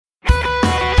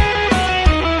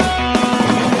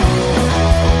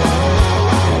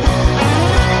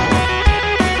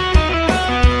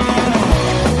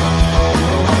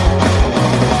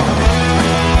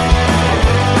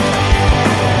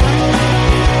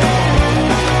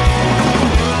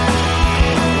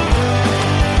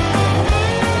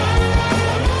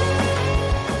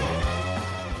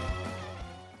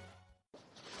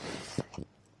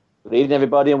Evening,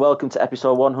 everybody, and welcome to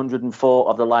episode 104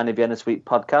 of the Line of Vienna Suite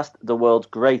podcast, the world's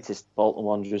greatest Bolton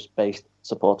Wanderers-based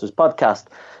supporters podcast.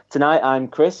 Tonight, I'm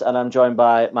Chris, and I'm joined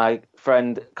by my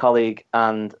friend, colleague,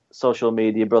 and social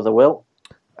media brother, Will.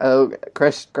 Hello,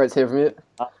 Chris. Great to hear from you.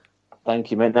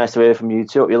 Thank you, mate. Nice to hear from you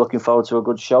too. Hope you're looking forward to a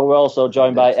good show. We're also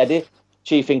joined by Eddie,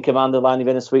 Chief in Command of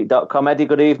lineofviennasuite.com. Eddie,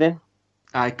 good evening.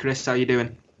 Hi, Chris. How you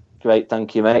doing? Great,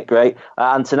 thank you, mate. Great.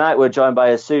 And tonight we're joined by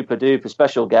a super-duper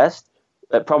special guest,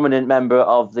 a prominent member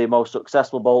of the most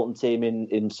successful Bolton team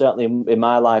in certainly in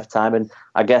my lifetime, and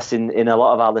I guess in a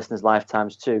lot of our listeners'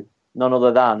 lifetimes too. None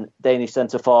other than Danish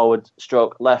centre-forward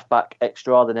stroke left-back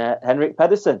extraordinaire, Henrik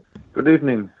Pedersen. Good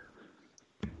evening.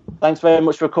 Thanks very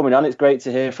much for coming on. It's great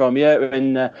to hear from you,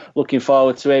 and looking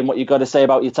forward to hearing what you've got to say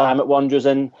about your time at Wanderers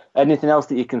and anything else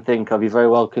that you can think of. You're very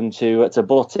welcome to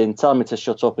butt in. Tell me to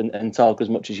shut up and talk as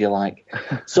much as you like.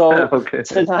 So Okay.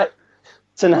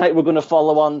 Tonight we're going to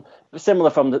follow on similar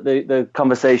from the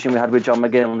conversation we had with John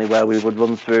McGinley, where we would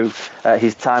run through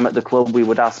his time at the club. We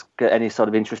would ask any sort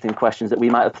of interesting questions that we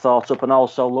might have thought up, and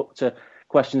also look to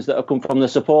questions that have come from the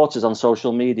supporters on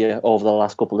social media over the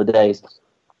last couple of days.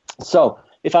 So,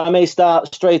 if I may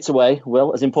start straight away,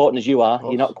 Will, as important as you are,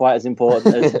 you're not quite as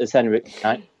important as Henrik,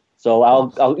 right?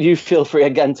 So you feel free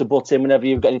again to butt in whenever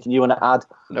you've got anything you want to add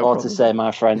to say,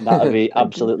 my friend. That would be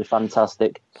absolutely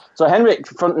fantastic. So Henrik,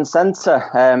 front and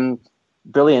centre,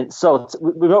 brilliant. So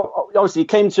we obviously you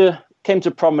came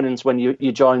to prominence when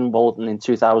you joined Bolton in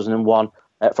 2001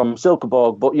 from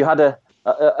Silkeborg, but you had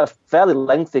a fairly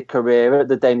lengthy career at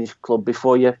the Danish club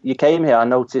before you came here. I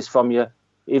noticed from your,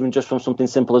 even just from something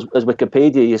simple as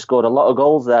Wikipedia, you scored a lot of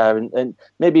goals there. And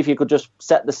maybe if you could just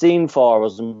set the scene for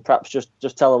us and perhaps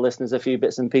just tell the listeners a few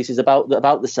bits and pieces about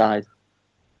the side.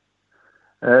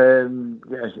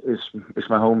 It's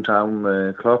my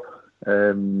hometown club.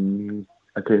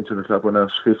 I came to the club when I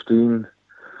was 15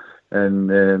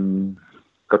 and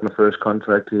got my first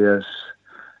contract here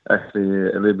actually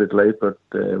a little bit late, but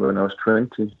when I was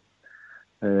 20.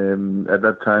 At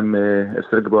that time, at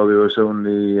Silkeborg, it was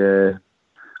only...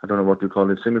 I don't know what you call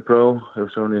it, semi-pro. It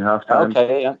was only half-time.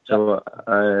 Okay, yeah. So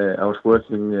I was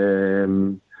working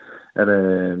at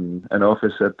an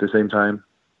office at the same time.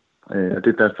 I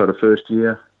did that for the first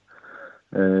year.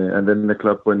 And then the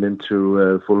club went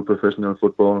into full professional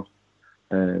football.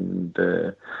 And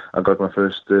I got my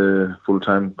first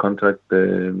full-time contract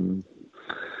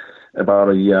about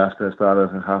a year after I started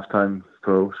as a half-time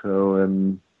pro. So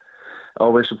I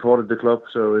always supported the club.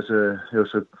 So it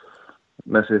was a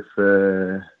massive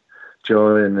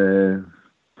joy and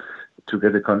to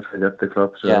get a contract at the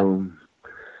club. So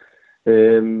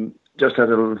just had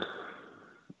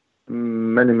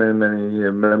many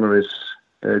memories,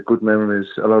 good memories,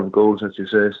 a lot of goals, as you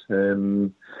say.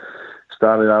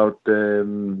 Started out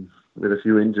with a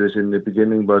few injuries in the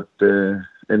beginning, but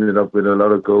ended up with a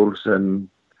lot of goals, and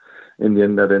in the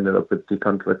end that ended up with the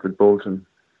contract with Bolton.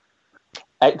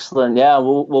 Excellent. Yeah,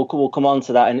 we'll come on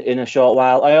to that in a short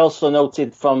while. I also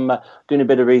noted from doing a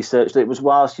bit of research that it was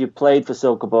whilst you played for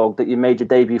Silkeborg that you made your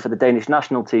debut for the Danish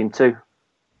national team too.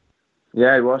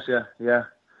 Yeah, it was. Yeah.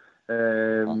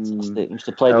 Fantastic. You used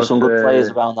to play with some good players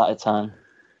around that time.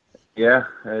 Yeah,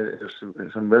 it was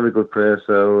some very good players.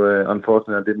 So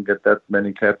unfortunately, I didn't get that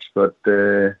many caps, but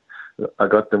I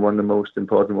got the most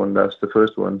important one. That's the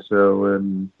first one. So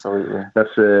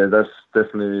that's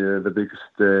definitely the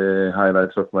biggest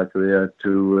highlights of my career.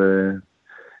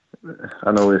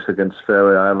 I know it's against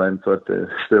Faroe Islands, but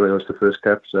still it was the first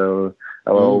cap. So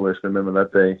I'll always remember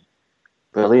that day.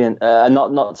 Brilliant. And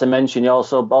not to mention, you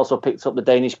also picked up the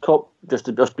Danish Cup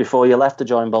just before you left to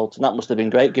join Bolton. That must have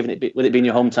been great, with it being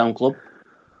your hometown club.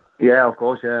 Yeah, of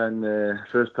course. Yeah, and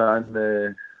first time.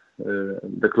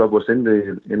 The club was in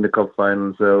the cup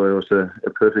final, so it was a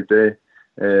perfect day.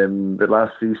 The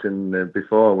last season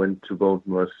before I went to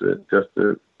Bolton was just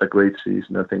a great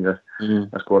season. I think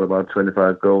I scored about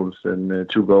 25 goals and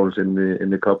 2 goals in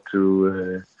the cup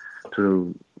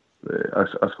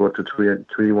I scored to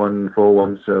 3-1,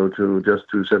 4-1, so to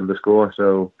settle the score.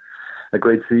 So a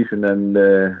great season, and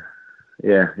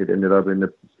it ended up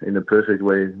in a perfect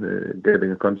way,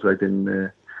 getting a contract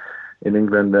in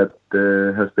England that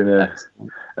has been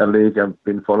a league I've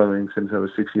been following since I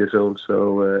was 6 years old.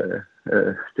 So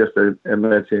just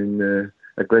imagine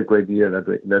a great year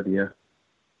that year.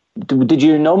 Did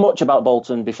you know much about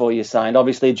Bolton before you signed?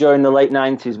 Obviously, during the late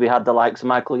 90s, we had the likes of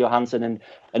Michael Johansson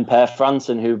and Per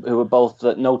Fransen, who were both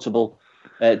notable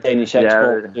Danish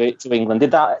exports to England.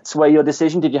 Did that sway your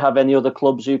decision? Did you have any other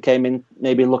clubs who came in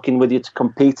maybe looking with you to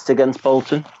compete against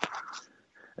Bolton?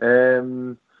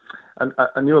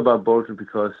 I knew about Bolton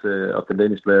because of the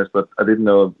Danish players, but I didn't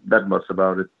know that much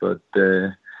about it. But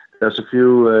the there's a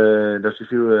few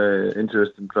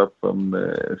interesting clubs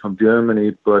from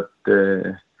Germany, but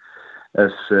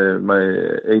as my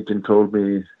agent told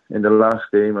me in the last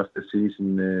game of the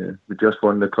season, we just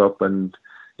won the cup, and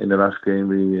in the last game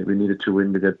we needed to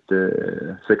win to get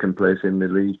second place in the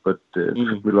league, but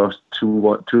we lost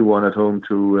 2-1 at home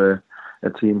to a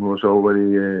team who was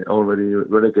already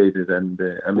relegated, and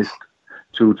I missed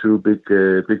two big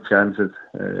chances.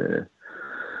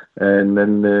 And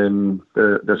then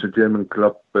there's a German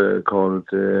club called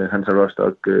Hansa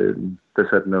Rostock. They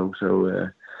said no, so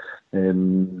I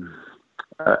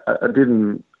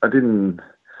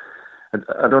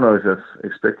don't know if I was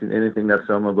expecting anything that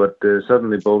summer, but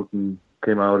suddenly Bolton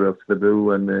came out of the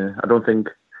blue, and I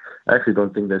actually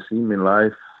don't think they've seen me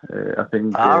live. I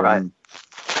think. All right.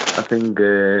 I think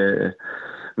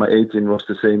my agent was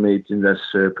the same agent as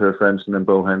Per Fransen and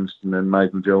Bo Hansen and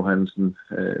Michael Johansson.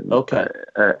 Okay.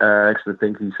 I actually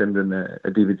think he sent in a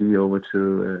DVD over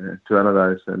to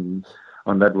analyze, and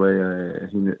on that way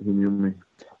he knew me.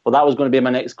 Well, that was going to be my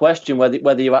next question: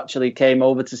 whether you actually came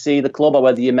over to see the club, or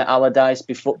whether you met Allardyce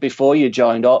before you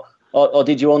joined, or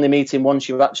did you only meet him once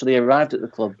you actually arrived at the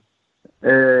club?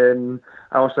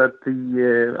 I was at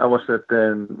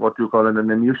what you call it, an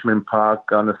amusement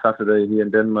park on a Saturday here in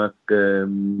Denmark.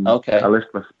 Okay. I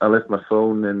left my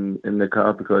phone in the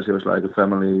car because it was like a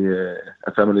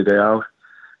family day out.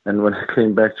 And when I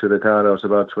came back to the car, there was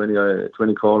about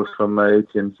 20 calls from my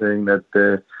agent saying that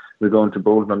we're going to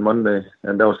Bolton on Monday,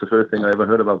 and that was the first thing I ever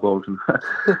heard about Bolton,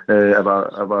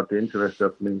 about the interest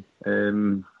of me.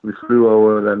 We flew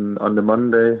over then on the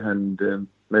Monday and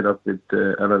met up with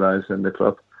Allardyce and the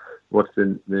club. What's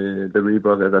the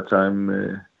Reebok at that time?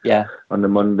 On the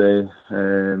Monday,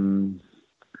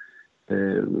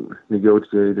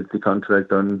 negotiated the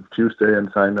contract on Tuesday and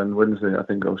signed on Wednesday. I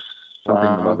think it was something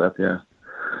about that. Yeah.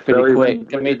 Pretty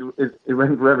quick. It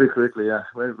went very quickly. Yeah,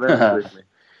 very quickly.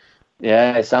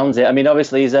 Yeah, it sounds it. I mean,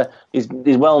 obviously he's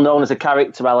well known as a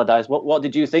character, Allardyce. What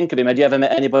did you think of him? Had you ever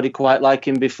met anybody quite like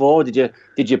him before? Did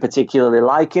you particularly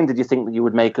like him? Did you think that you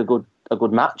would make a good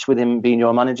match with him being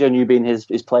your manager and you being his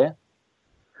player?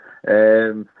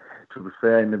 To be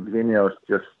fair, in the beginning I was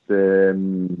just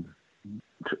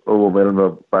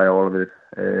overwhelmed by all of it.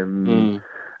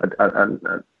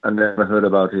 I never heard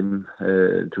about him,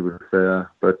 to be fair,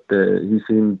 but he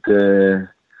seemed very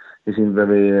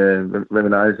very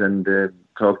nice and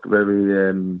talked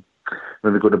very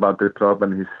good about the club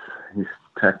and his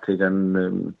tactic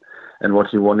and what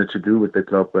he wanted to do with the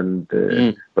club. And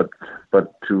but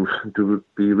to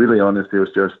be really honest, it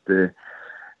was just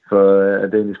for a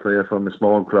Danish player from a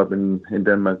small club in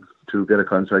Denmark to get a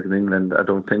contract in England. I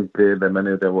don't think the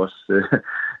manager was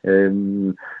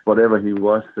whatever he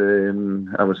was.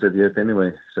 I would say yes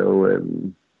anyway. So.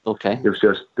 Okay. It was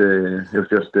just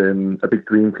a big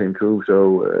dream came true.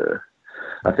 So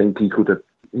I think he could have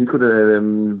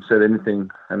said anything,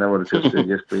 and I would have just said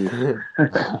yes, please.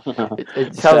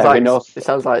 It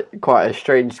sounds like quite a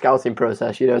strange scouting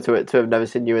process, to have never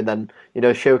seen you and then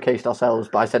showcased ourselves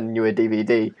by sending you a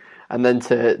DVD, and then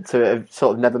to have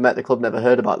sort of never met the club, never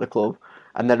heard about the club,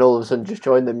 and then all of a sudden just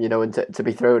join them, and to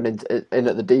be thrown in at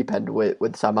the deep end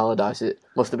with Sam Allardyce. It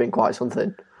must have been quite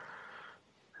something.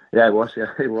 Yeah, it was.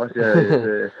 Yeah, he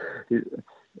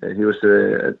was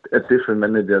a different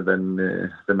manager than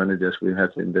the managers we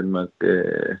had in Denmark.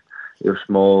 It was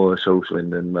more social in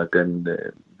Denmark, and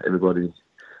everybody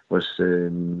was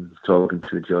talking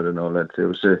to each other and all that. It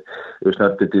was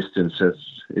not the distance as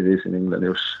it is in England. It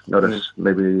was not as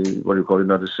maybe what you call it,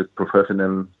 not as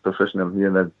professional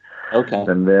here than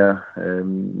there.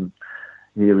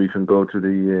 Here we can go to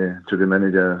the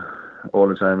manager all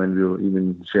the time, and we were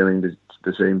even sharing the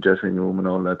same dressing room and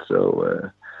all that.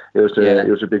 So it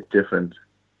was a big difference.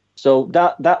 So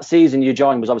that season you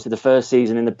joined was obviously the first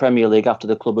season in the Premier League after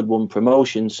the club had won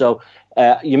promotion. So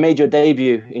you made your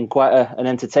debut in quite an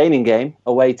entertaining game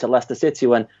away to Leicester City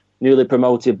when newly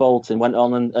promoted Bolton went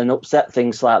on and upset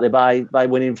things slightly by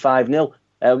winning 5-0.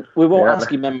 We won't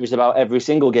ask you memories about every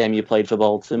single game you played for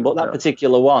Bolton, but that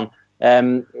particular one,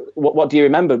 what do you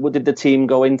remember? Did the team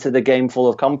go into the game full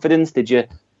of confidence? Did you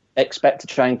expect to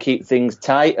try and keep things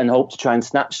tight and hope to try and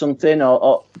snatch something?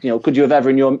 Or could you have ever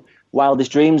in your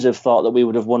wildest dreams have thought that we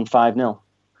would have won 5-0?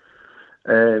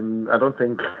 I don't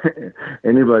think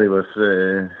anybody was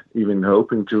even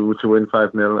hoping to win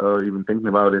 5-0 or even thinking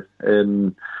about it.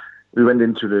 We went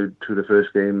into the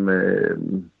first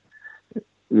game,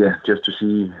 just to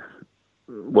see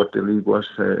what the league was,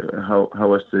 how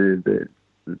was the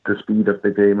speed of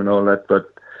the game and all that.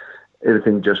 But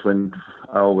everything just went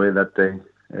our way that day,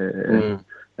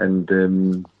 and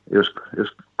it was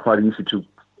quite easy to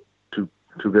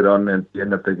to get on at the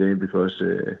end of the game because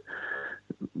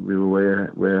we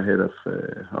were way ahead of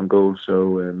on goal.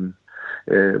 So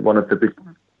one of the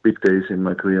big days in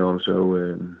my career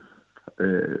also.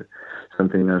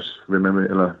 Something I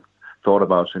thought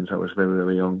about since I was very,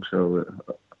 very young. So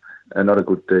another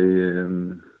good day.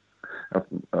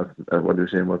 What do you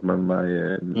say about my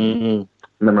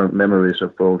memories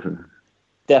of Bolton?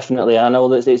 Definitely. I know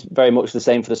that it's very much the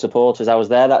same for the supporters. I was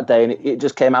there that day, and it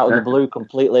just came out of the blue,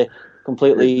 completely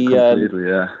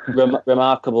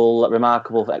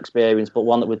remarkable experience, but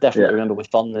one that we definitely remember with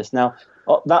fondness. Now,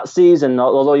 that season,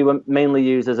 although you were mainly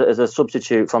used as a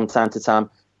substitute from time to time,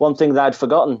 one thing that I'd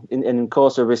forgotten in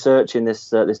course of researching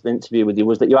this interview with you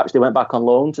was that you actually went back on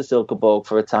loan to Silkeborg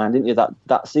for a time, didn't you?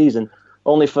 That season,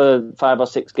 only for 5 or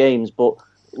 6 games, but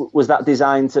was that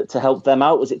designed to help them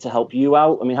out? Was it to help you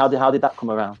out? I mean, how did that come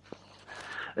around?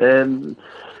 But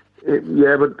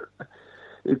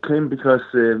it came because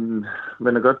when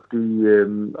I got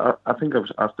I think I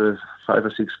was after 5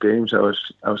 or 6 games. I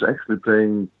was actually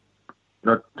playing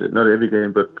not every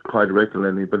game, but quite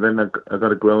regularly. But then I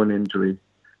got a groin injury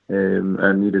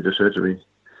and needed a surgery.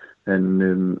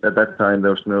 And at that time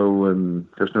there was no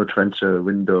transfer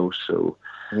window, so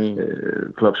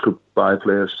clubs could buy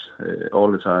players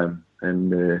all the time.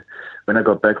 And when I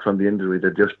got back from the injury,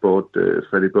 they just bought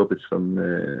Freddy Bobic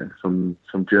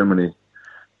from Germany.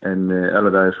 And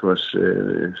Allardyce was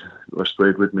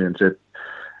straight with me and said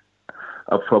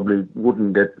I probably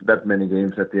wouldn't get that many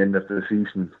games at the end of the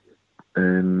season.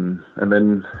 And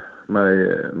then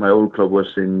my old club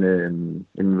was in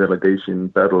relegation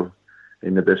battle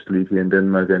in the best league here in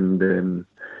Denmark, and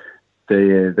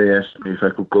they asked me if I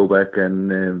could go back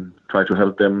and try to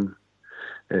help them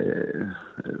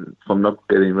from not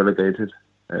getting relegated.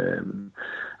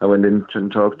 I went in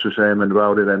and talked to Sam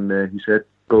about it, and he said,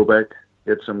 "Go back,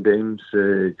 get some games,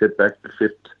 get back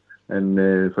fit, and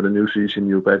for the new season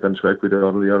you're back on track with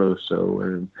all the others." So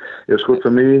it was good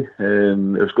for me,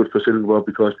 and it was good for Silkeborg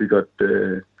because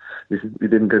we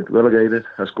didn't get relegated.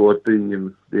 I scored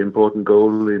the important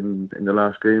goal in the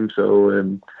last game, so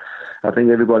I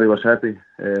think everybody was happy.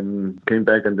 Came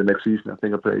back, and the next season I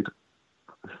think I played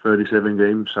 37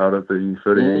 games out of the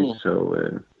 38. So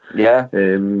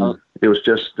it was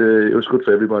just it was good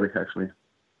for everybody actually.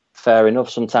 Fair enough.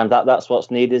 Sometimes that's what's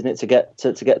needed, isn't it,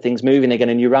 to get things moving again?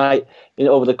 And you're right.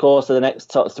 Over the course of the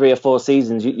next 3 or 4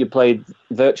 seasons, you played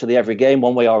virtually every game,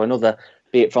 one way or another,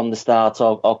 be it from the start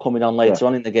or coming on later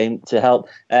on in the game to help.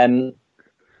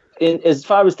 As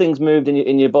far as things moved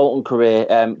in your Bolton career,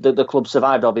 the club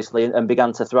survived obviously and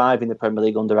began to thrive in the Premier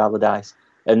League under Allardyce,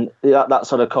 and that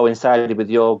sort of coincided with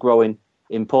your growing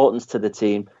importance to the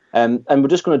team. And we're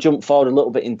just going to jump forward a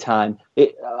little bit in time.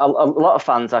 A lot of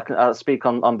fans, I speak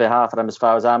on behalf of them as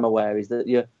far as I'm aware, is that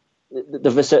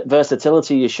the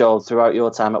versatility you showed throughout your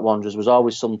time at Wanderers was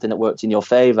always something that worked in your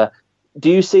favour. Do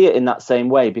you see it in that same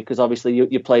way? Because obviously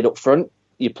you played up front,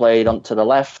 you played on to the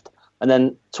left, and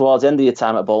then towards the end of your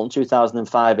time at Bolton,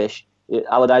 2005-ish,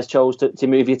 Allardyce chose to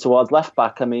move you towards left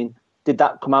back. I mean, did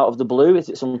that come out of the blue? Is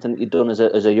it something that you'd done as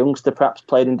a youngster, perhaps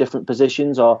played in different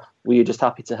positions, or were you just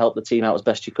happy to help the team out as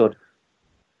best you could?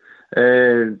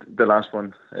 The last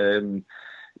one.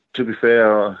 To be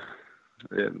fair,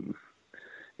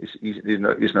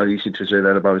 it's not easy to say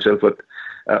that about myself, but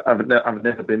I've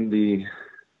never been the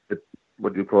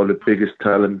what you call the biggest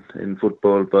talent in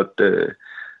football, but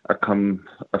I come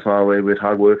a far way with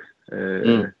hard work.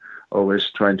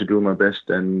 Always trying to do my best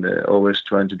and always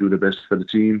trying to do the best for the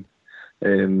team.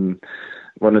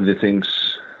 One of the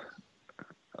things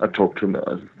I told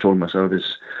myself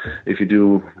is, if you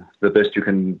do the best you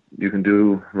can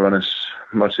do, run as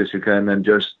much as you can, and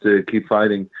just keep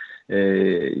fighting.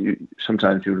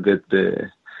 Sometimes you'll get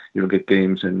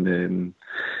games, and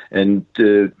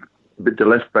with the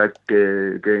left back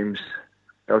games,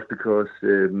 that was because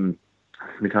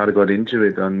Mikado got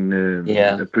injured on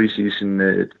the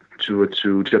preseason tour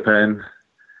to Japan,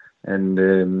 and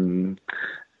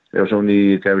there was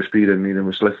only Gary Speed, and he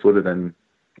was left-footed, and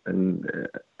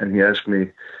he asked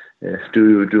me,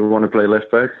 "Do you want to play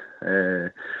left back?"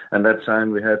 And that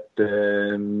time we had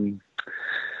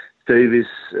Davis,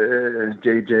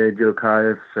 JJ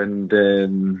Gilkaev, and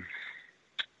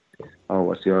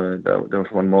what's the other? There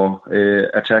was one more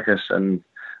attackers, and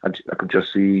I could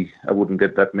just see I wouldn't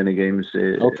get that many games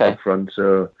up front.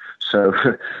 So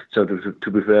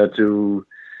to be fair,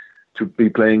 to be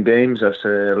playing games as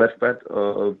a left back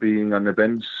or being on the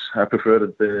bench, I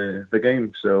preferred the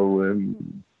game. So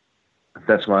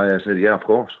that's why I said, yeah, of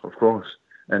course.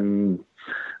 And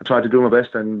I tried to do my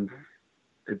best, and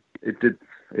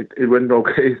it went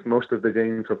okay most of the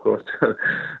games, of course.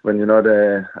 When you're not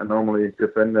a normally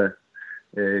defender,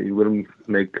 You will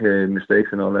make mistakes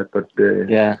and all that, but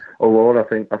yeah. Overall, I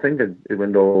think it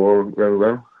went overall very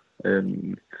well.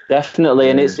 Definitely,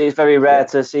 and it's very rare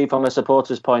to see from a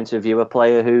supporter's point of view a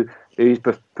player who's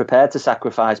prepared to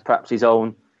sacrifice perhaps his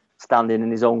own standing in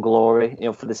his own glory,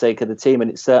 for the sake of the team, and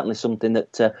it's certainly something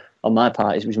that, on my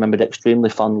part, is remembered extremely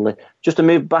fondly. Just to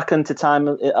move back into time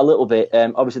a little bit,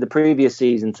 obviously the previous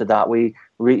season to that, we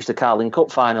reached the Carling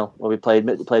Cup final where we played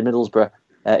Middlesbrough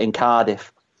in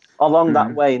Cardiff. Along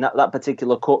that way, in that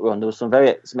particular cup run, there was some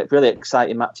really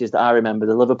exciting matches that I remember.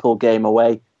 The Liverpool game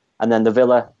away, and then the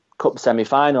Villa Cup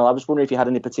semi-final. I was wondering if you had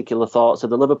any particular thoughts of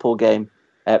the Liverpool game,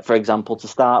 for example, to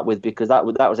start with, because that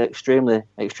was extremely,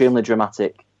 extremely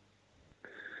dramatic.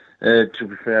 To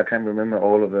be fair, I can't remember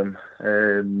all of them.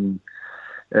 And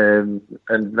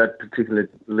that particular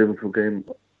Liverpool game,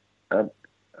 I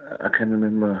can't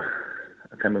remember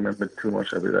too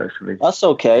much of it, actually. That's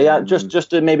okay. Just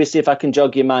to maybe see if I can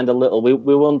jog your mind a little. We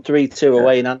won 3-2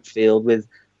 away in Anfield with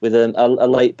a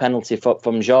late penalty from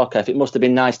Djorkaeff. It must have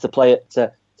been nice to play at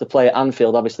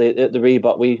Anfield. Obviously, at the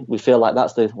Reebok, we feel like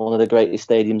that's one of the greatest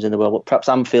stadiums in the world. But perhaps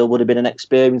Anfield would have been an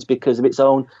experience because of its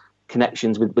own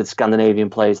connections with Scandinavian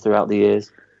players throughout the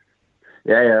years.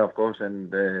 Yeah, of course,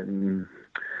 and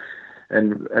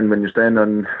when you stand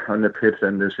on the pitch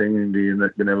and they're singing "You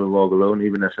Never Walk Alone,"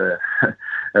 even as a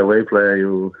away player,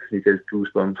 you get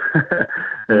goosebumps.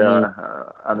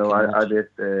 I know. I did.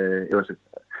 It was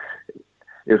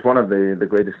one of the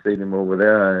greatest stadium over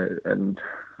there, and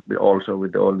also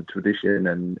with all the tradition,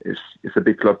 and it's a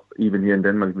big club. Even here in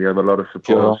Denmark, we have a lot of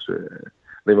supporters,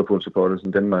 Liverpool supporters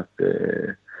in Denmark.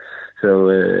 So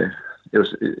it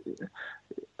was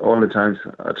all the times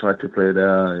I tried to play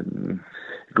there.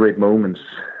 Great moments.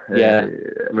 Yeah.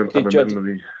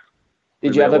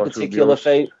 Did you have a particular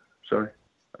favourite? Sorry.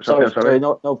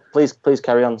 No. Please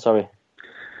carry on. Sorry.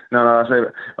 No.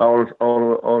 I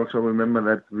also remember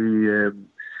that we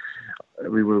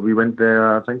went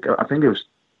there. I think it was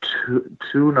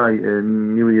two night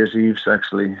New Year's Eves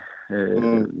actually,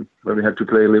 where we had to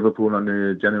play Liverpool on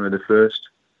January the 1st.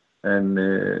 And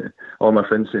all my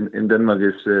friends in Denmark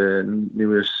is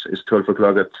New Year's is 12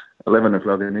 o'clock at 11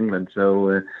 o'clock in England.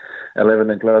 So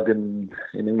 11 o'clock in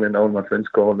England, all my friends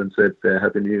called and said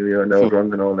Happy New Year, and I was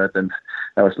drunk and all that. And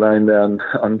I was lying there on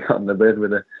the bed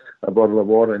with a bottle of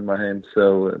water in my hand.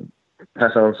 So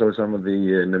that's also some of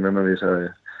the memories I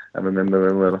remember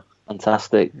very well.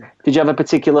 Fantastic. Did you have a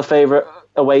particular favourite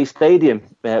away stadium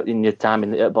in your time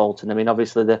at Bolton? I mean,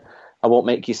 obviously I won't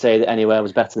make you say that anywhere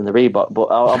was better than the Reebok,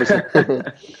 but obviously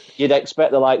you'd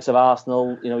expect the likes of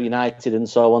Arsenal, United and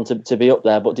so on to be up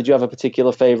there. But did you have a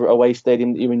particular favourite away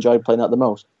stadium that you enjoyed playing at the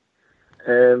most?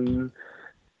 I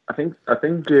think I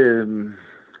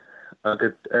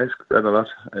get asked that a lot.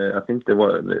 I think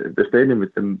the stadium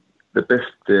with the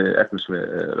best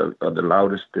atmosphere or the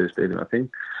loudest stadium. I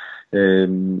think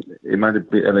it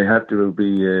might be, and it had to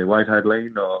be White Hart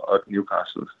Lane or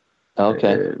Newcastle.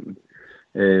 Okay.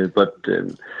 But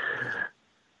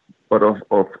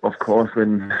of course,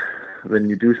 when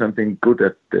you do something good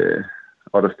at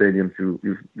other stadiums,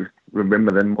 you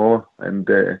remember them more, and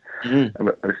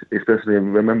especially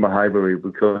remember Highbury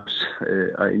because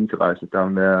I interacted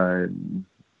down there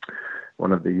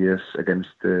one of the years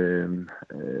against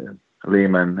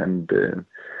Lehmann, and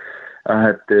I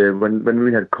had when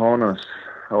we had corners,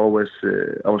 I was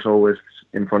always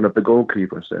in front of the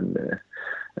goalkeepers, and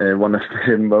one of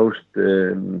the most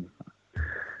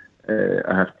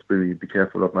I have to be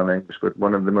careful of my language, but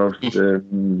one of the most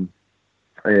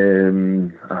I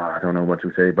don't know what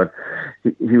to say, but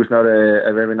he was not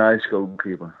a very nice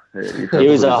goalkeeper. He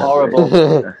was a horrible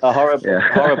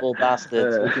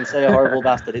bastard. You can say a horrible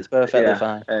bastard; it's perfectly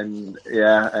fine. And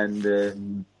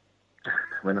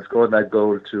when I scored that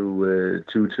goal to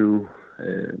 2-2,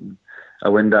 I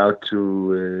went out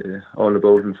to all the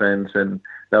Bolton fans, and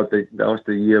that was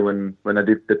the year when I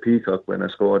did the peacock when I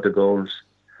scored the goals.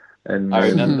 And I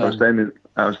remember.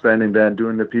 I was standing there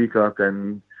doing the peacock,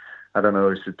 and I don't know,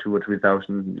 it's 2,000 or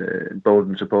 3,000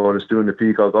 Bolton supporters doing the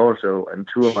peacock also, and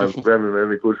two of my very,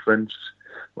 very good friends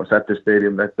was at the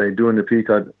stadium that day doing the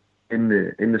peacock in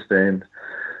the stand,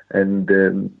 and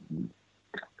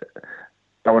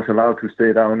I was allowed to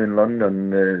stay down in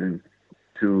London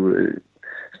to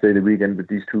stay the weekend with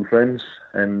these two friends,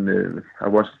 and I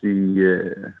watched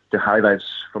the highlights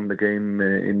from the game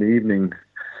in the evening,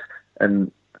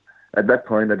 and at that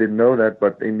point I didn't know that,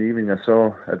 but in the evening I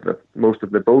saw that most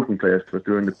of the Bolton players were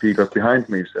doing the peacock behind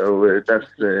me, so that's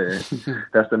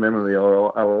the memory I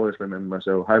always remember.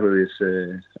 So Highbury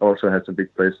also has a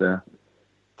big place there.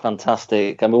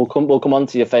 Fantastic, and we'll come on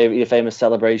to your famous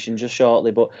celebration just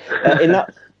shortly. But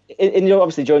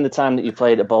obviously during the time that you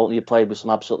played at Bolton, you played with some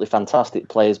absolutely fantastic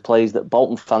players that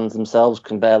Bolton fans themselves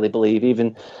can barely believe,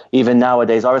 even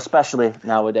nowadays, or especially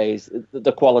nowadays,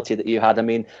 the quality that you had. I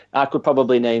mean, I could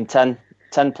probably name 10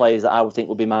 players that I would think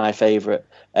would be my favourite.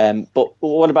 But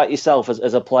what about yourself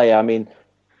as a player? I mean,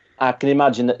 I can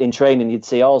imagine that in training you'd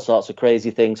see all sorts of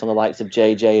crazy things from the likes of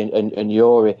JJ and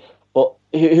Yuri. But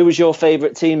who was your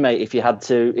favourite teammate if you had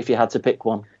to pick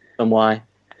one, and why?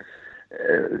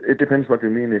 It depends what you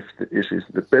mean. If is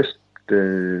the best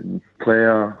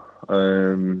player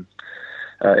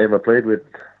I ever played with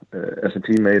as a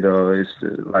teammate, or is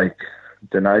like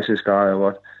the nicest guy, or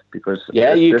what? Because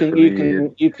you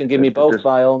can give me both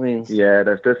by all means. Yeah,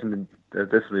 there's definitely a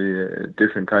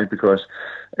different kind, because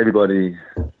everybody,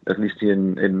 at least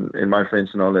in my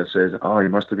friends and all that, says, "Oh, he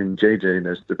must have been JJ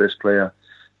as the best player."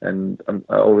 And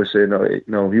I always say,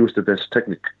 no, he was the best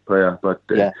technical player, but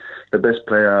the best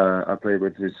player I played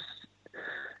with is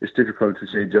difficult to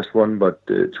say just one, but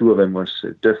two of them was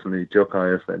definitely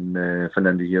Djokaev and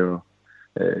Fernando Hierro.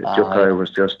 Djokaev was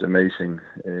just amazing,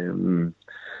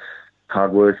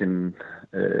 hardworking,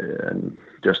 and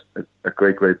just a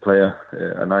great player,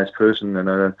 a nice person,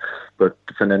 but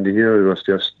Fernando Hierro was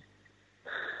just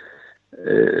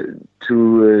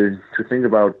to think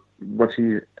about what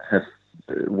he has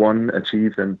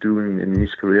achieved and doing in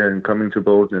his career, and coming to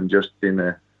Bolton and just being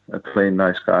a plain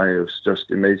nice guy. It was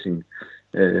just amazing.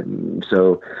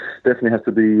 So definitely has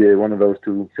to be one of those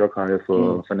two, Djokaev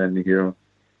or Fernando Hierro.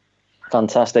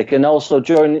 Fantastic. And also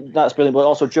that's brilliant, but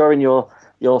also during your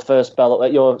first spell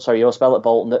at your spell at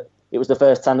Bolton, that it was the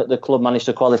first time that the club managed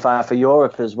to qualify for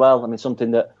Europe as well. I mean,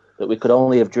 something that we could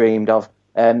only have dreamed of.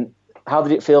 How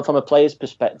did it feel from a player's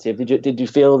perspective? Did you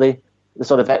feel the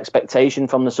sort of expectation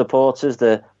from the supporters,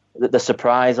 the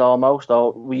surprise almost,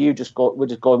 or were you just going with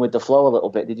the flow a little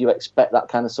bit? Did you expect that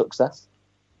kind of success?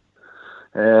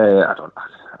 I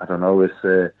don't know. It's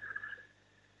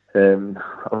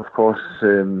of course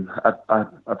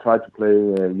I tried to play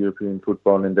European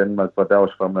football in Denmark, but that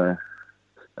was from a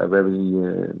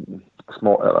very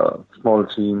small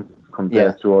team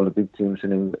compared to all the big teams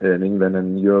in England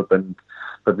and Europe,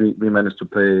 but we managed to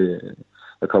play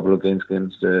a couple of games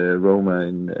against Roma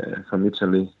from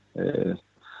Italy,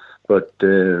 but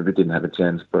we didn't have a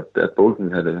chance. But at Bolton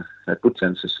we had good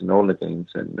chances in all the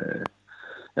games, and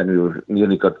we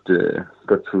nearly got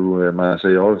through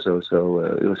Marseille also. So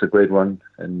it was a great one,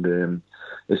 and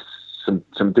it's some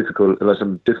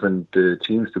different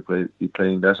teams to be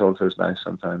playing. That's also nice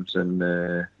sometimes, and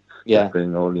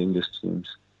playing all the English teams.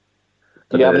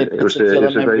 Do you have any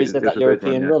particular memories of that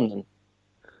European run?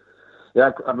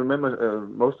 Yeah, I remember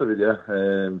most of it. Yeah,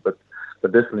 but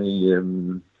definitely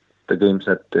the games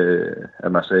at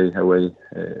Marseille away.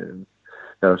 It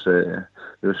was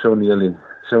so nearly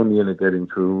getting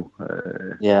through.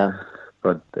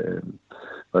 But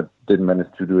didn't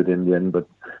manage to do it in the end. But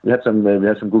we had some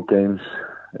good games.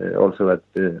 Also at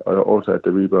the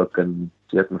Reebok, and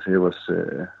the atmosphere was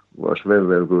very,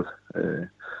 very good.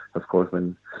 Of course,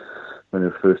 when it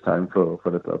was first time for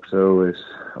the club, so it's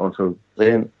also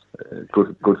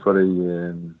good for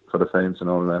the fans and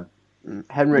all that.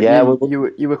 Henrik,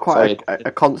 you were quite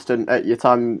a constant at your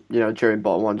time, during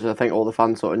Bolton Wanderers. I think all the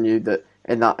fans sort of knew that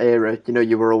in that era,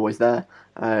 you were always there.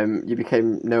 You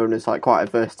became known as like quite a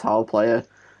versatile player,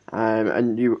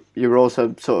 and you were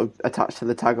also sort of attached to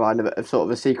the tagline of sort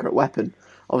of a secret weapon.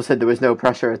 Obviously, there was no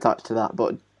pressure attached to that,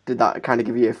 but did that kind of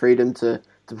give you a freedom to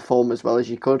perform as well as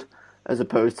you could, as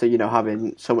opposed to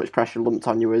having so much pressure lumped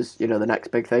on you as the next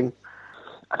big thing?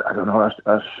 I don't know.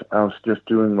 I was just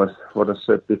doing what I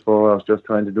said before. I was just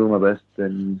trying to do my best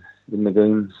in the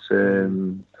games,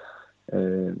 trying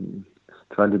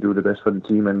to do the best for the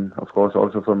team, and of course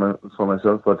also for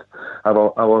myself. But I've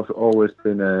always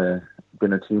been a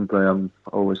team player. I'm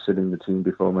always setting the team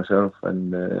before myself,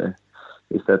 and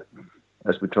is that,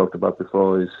 as we talked about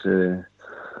before, is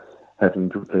having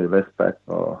to play left back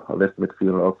or left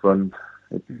midfield or up front.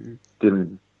 It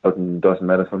doesn't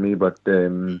matter for me, but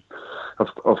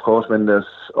of course, when there's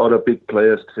other big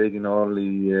players taking all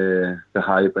the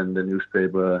hype and the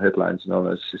newspaper headlines and all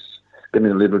that, it's just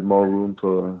getting a little bit more room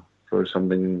for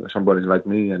somebody like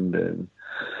me, and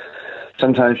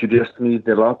sometimes you just need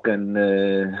the luck and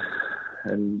the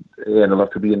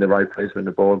luck to be in the right place when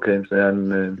the ball comes there,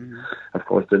 and of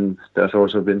course then there's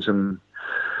also been some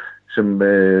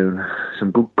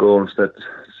good goals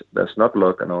that's not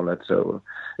luck and all that, so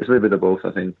it's a little bit of both,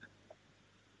 I think.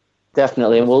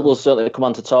 Definitely, and we'll certainly come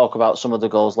on to talk about some of the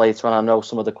goals later on. I know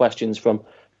some of the questions from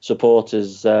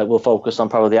supporters will focus on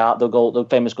probably the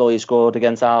famous goal he scored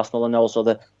against Arsenal, and also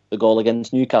the goal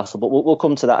against Newcastle. But we'll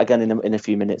come to that again in a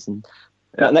few minutes. And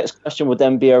My next question would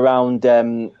then be around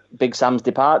Big Sam's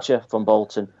departure from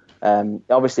Bolton.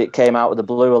 Obviously, it came out of the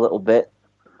blue a little bit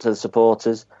to the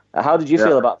supporters. How did you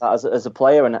feel about that as a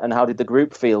player, and how did the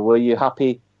group feel? Were you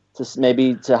happy to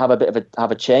maybe to have a bit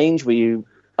of a change? Were you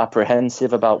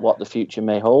apprehensive about what the future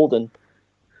may hold? And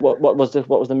what was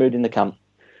the mood in the camp?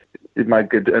 It might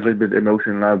get a little bit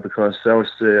emotional now because I was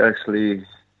actually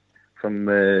from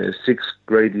 6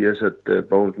 great years at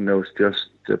Bolton. It was just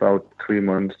about 3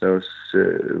 months. That was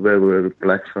very, very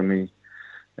black for me.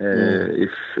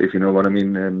 If you know what I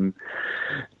mean.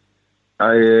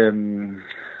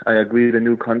 I agreed a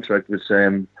new contract with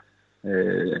Sam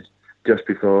just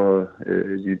before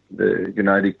the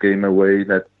United game away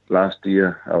that last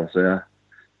year I was there.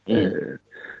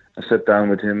 I sat down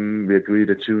with him. We agreed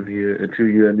a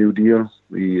 2-year new deal.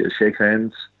 We shake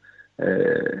hands.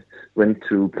 Went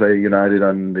to play United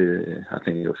on I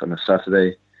think it was on a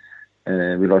Saturday.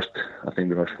 We lost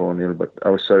 4-0, but I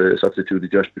was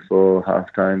substituted just before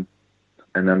halftime.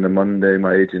 And on the Monday,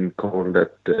 my agent called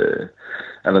that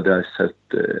Allardyce had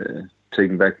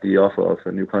taken back the offer of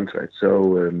a new contract.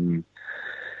 So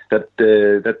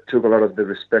that took a lot of the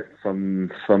respect from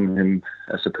him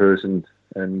as a person.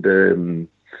 And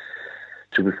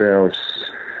to be fair, I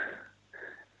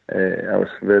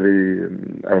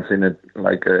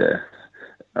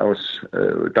was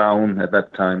down at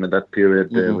that time, at that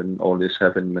period when all this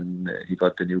happened, when he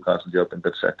got the Newcastle job and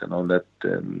got sacked and all that.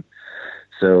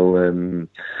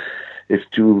 If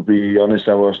to be honest,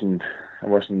 I was not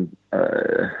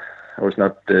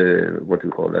what do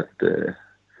you call that,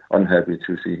 unhappy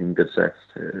to see him get sacked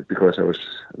because I was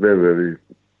very, very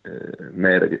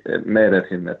mad at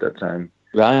him at that time.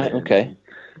 Right. Okay.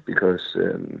 Because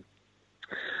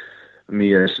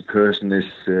me as a person is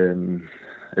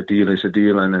a deal is a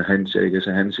deal and a handshake is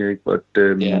a handshake. But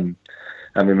I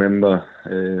remember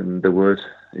the word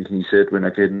he said when I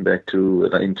came back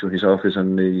into his office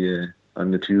on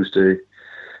the Tuesday,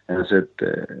 and I said,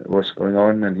 "What's going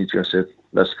on?" And he just said,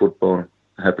 "That's football. It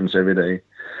happens every day."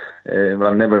 But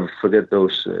I'll never forget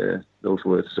those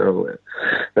words. So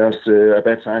that was a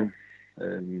bad time,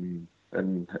 and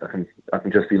I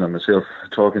can just feel on myself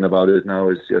talking about it now.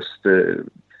 It's just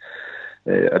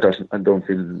I don't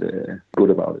feel good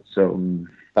about it. So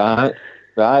right.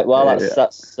 Well,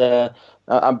 that's.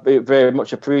 I very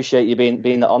much appreciate you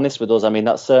being honest with us. I mean,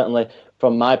 that's certainly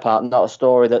from my part not a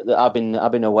story that I've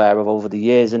been aware of over the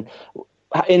years. And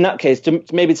in that case, to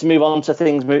move on to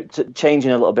things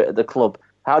changing a little bit at the club.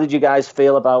 How did you guys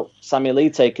feel about Sammy Lee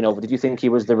taking over? Did you think he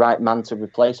was the right man to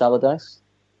replace Allardyce?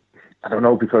 I don't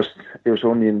know, because it was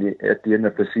only at the end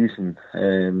of the season,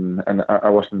 and I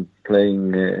wasn't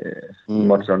playing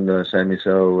much under Sammy,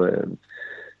 so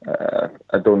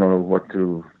I don't know what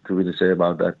to really say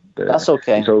about that. That's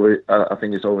okay. I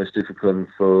think it's always difficult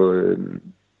for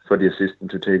the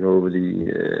assistant to take over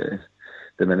the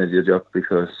manager job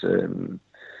because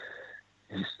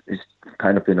he's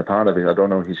kind of been a part of it. I don't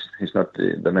know. He's not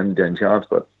the manager in charge,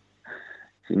 but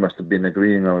he must have been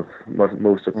agreeing on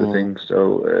most of the things.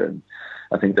 So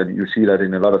I think that you see that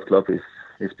in a lot of clubs.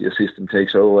 If the assistant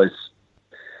takes over,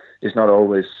 it's not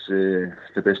always the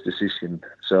best decision.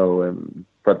 So,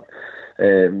 but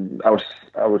I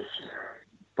was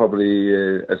probably,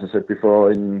 as I said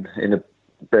before, in a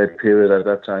bad period at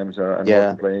that time. So I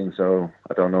wasn't playing. So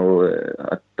I don't know.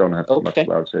 I don't have much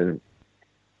about to say.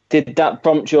 Did that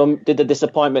prompt you? Did the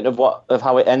disappointment of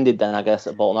how it ended then, I guess,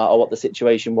 at Bolton, or what the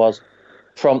situation was,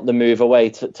 prompt the move away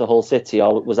to Hull City,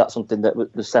 or was that something that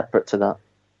was separate to that?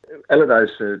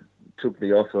 Allardyce took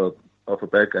the offer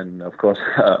back, and of course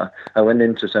I went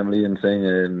into Sam Lee and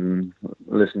saying,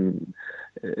 "Listen,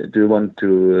 do you want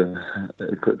to?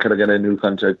 Can I get a new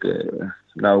contract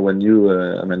now when you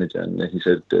are a manager?" And he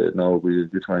said, "No, we're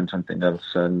trying something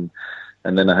else." And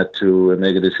then I had to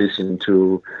make a decision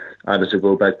to either to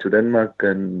go back to Denmark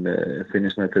and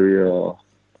finish my career, or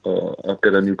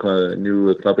get a new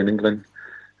club in England.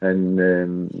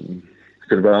 And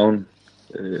Phil Brown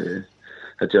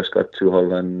had just got to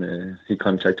Hull, and he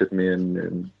contacted me,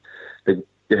 and they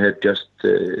had just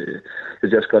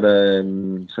got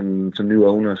some new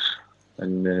owners,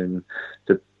 and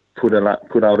they put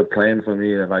out a plan for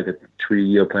me, like a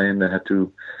 3-year plan. They had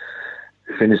to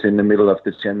finish in the middle of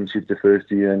the championship the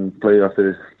first year and play off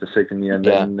the second year, and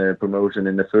then promotion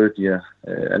in the third year,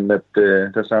 and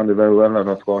that sounded very well. And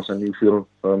of course, I knew Phil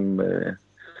from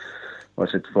 4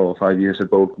 or 5 years at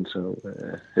Bolton, so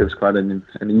it was quite an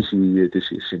easy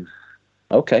decision.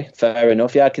 Okay, fair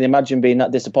enough. Yeah, I can imagine being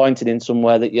that disappointed in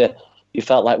somewhere that you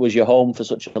felt like was your home for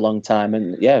such a long time,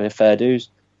 and fair dues.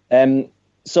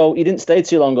 So you didn't stay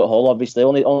too long at Hull, obviously,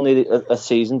 only a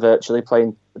season virtually,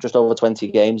 playing just over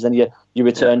 20 games. Then you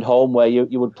returned home where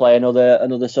you would play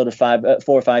another sort of 4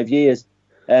 or 5 years.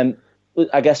 I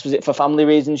guess, was it for family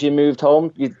reasons you moved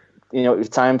home? It was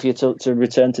time for you to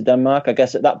return to Denmark. I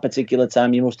guess at that particular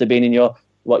time you must have been in your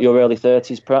early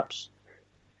 30s, perhaps.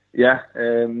 Yeah.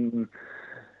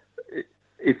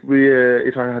 If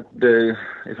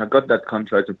I got that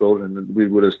contract at Bolton, we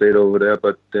would have stayed over there.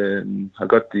 But I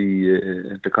got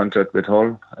the contract with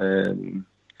Hull.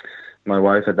 My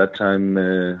wife at that time,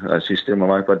 she's still my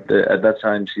wife, but at that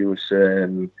time she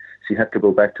had to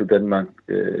go back to Denmark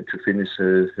to finish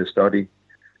her study.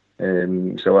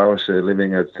 So I was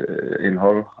living in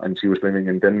Hull, and she was living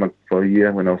in Denmark for a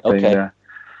year when I was playing there.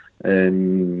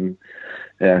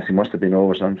 Yeah, she must have been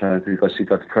over sometime because she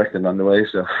got pregnant on the way.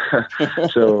 So,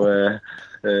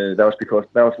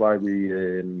 that was why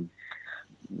we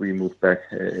moved back.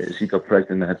 She got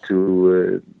pregnant and had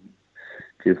to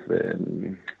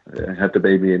had the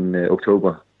baby in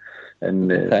October.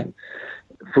 And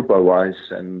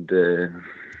football-wise and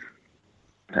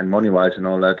money-wise and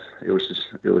all that, it was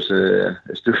a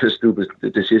stupid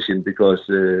decision because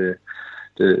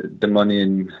the money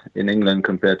in England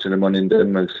compared to the money in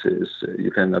Denmark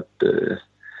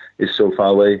is so far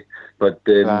away. But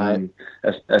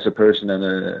as a person and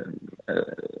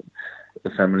a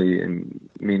family,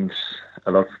 means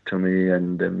a lot to me.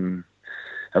 And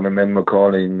I remember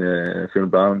calling Phil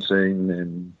Brown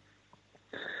saying,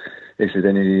 "Is it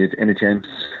any chance?"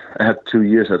 I had 2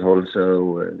 years at Hull,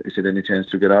 so is it any chance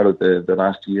to get out of the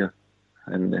last year?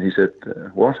 And he said,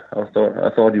 "What? I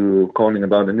thought you were calling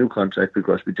about a new contract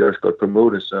because we just got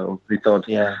promoted." So he thought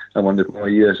I wanted more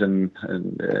years and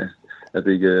a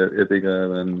bigger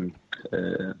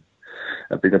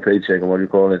paycheck, or what do you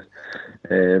call it?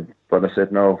 But I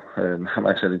said no. I'm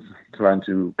actually trying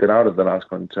to get out of the last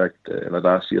contract, the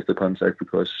last year of the contract,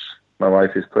 because my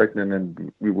wife is pregnant,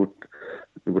 and we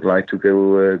would like to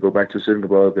go back to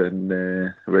Silkeborg and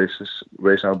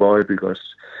raise our boy, because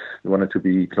we wanted to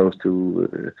be close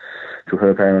to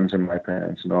her parents and my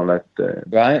parents and all that.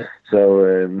 Right. So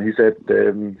he said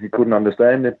he couldn't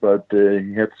understand it, but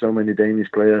he had so many Danish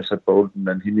players at Bolton,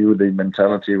 and he knew the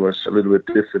mentality was a little bit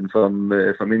different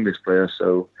from English players.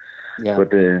 So,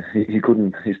 but he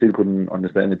still couldn't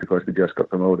understand it because we just got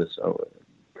promoted. So,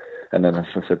 and then as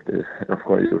I said, of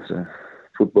course it was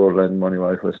football and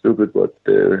money-wise was stupid, but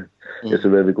it's a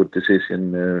very good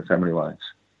decision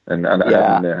family-wise. And I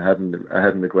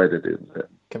hadn't regretted it.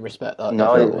 Can respect that.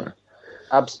 No,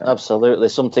 absolutely.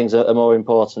 Some things are more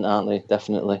important, aren't they?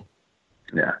 Definitely.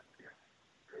 Yeah.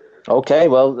 Okay,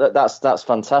 well that's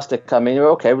fantastic. I mean,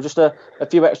 okay, well, just a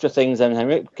few extra things then,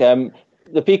 Henrik.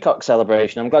 The Peacock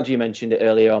celebration. I'm glad you mentioned it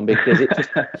earlier on, because it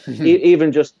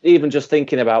just even just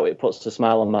thinking about it puts a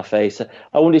smile on my face.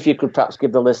 I wonder if you could perhaps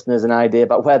give the listeners an idea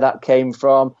about where that came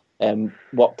from.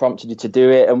 What prompted you to do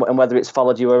it, and whether it's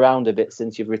followed you around a bit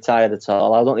since you've retired at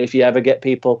all. I don't know if you ever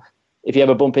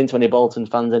bump into any Bolton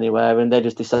fans anywhere and they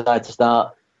just decide to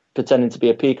start pretending to be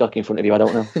a peacock in front of you. I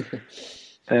don't know.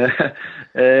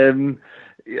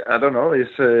 I don't know.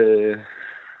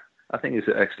 I think it's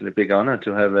actually a big honor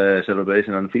to have a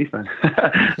celebration on FIFA.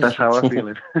 That's how I feel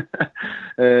it.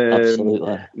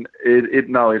 Absolutely.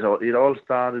 It all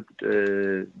started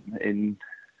in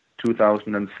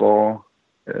 2004.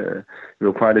 There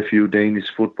were quite a few Danish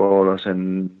footballers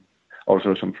and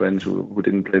also some friends who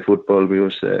didn't play football. We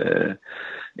was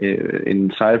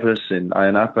in Cyprus, in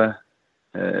Ayia Napa,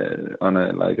 on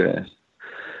a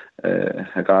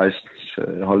guy's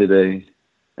holiday,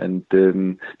 and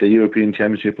the European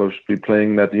Championship was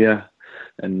playing that year,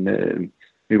 and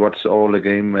we watched all the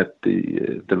game at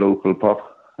the local pub,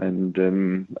 and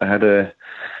I had a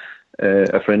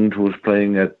friend who was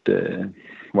playing at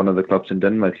one of the clubs in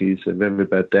Denmark. He's a very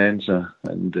bad dancer,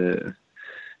 and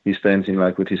he's dancing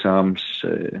like with his arms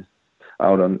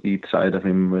out on each side of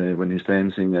him when he's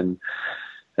dancing.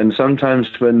 And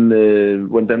sometimes when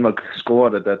Denmark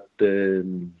scored at that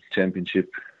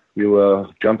championship, we were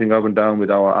jumping up and down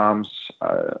with our arms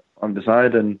on the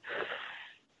side, and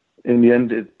in the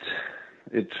end it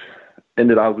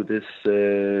ended out with this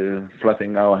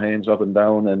flapping our hands up and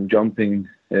down and jumping,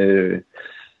 and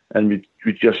we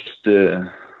just, to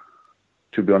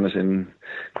be honest, and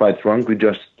quite drunk, we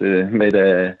just made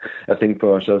a thing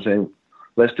for ourselves, saying,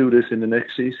 let's do this in the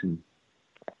next season.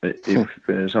 If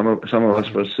some of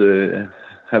us was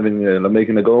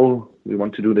making a goal, we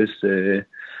want to do this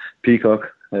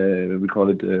peacock. We call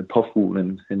it påfugl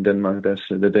in Denmark. That's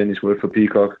the Danish word for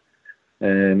peacock,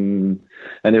 and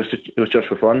it was just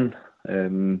for fun.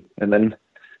 And then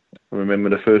I remember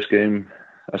the first game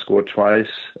I scored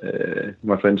twice.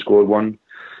 My friend scored one.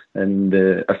 And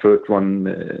a third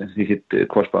one, he hit the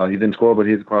crossbar. He didn't score, but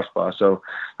he hit the crossbar. So,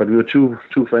 but we were two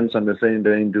friends on the same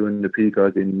day doing the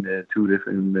Peacock in two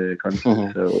different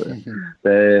countries. So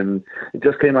it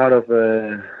just came out of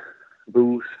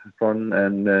booze, fun,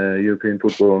 and European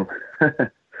football.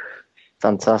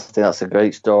 Fantastic. That's a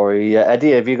great story.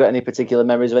 Eddie, have you got any particular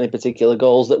memories of any particular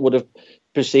goals that would have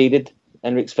preceded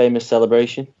Henrik's famous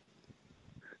celebration?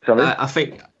 Sorry?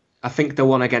 I think the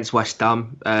one against West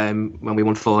Ham when we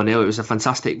won 4-0, it was a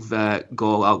fantastic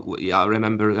goal. I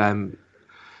remember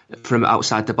from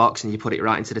outside the box, and you put it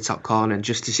right into the top corner, and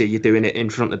just to see you doing it in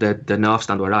front of the north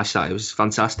stand where I sat, it was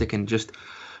fantastic, and just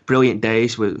brilliant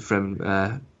days from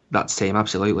that team.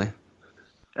 Absolutely.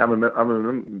 I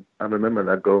remember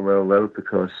that goal very well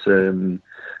because I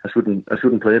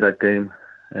shouldn't play that game,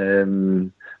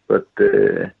 but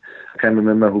I can't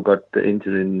remember who got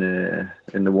injured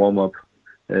in the warm up.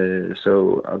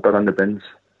 So I got on the bench.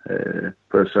 So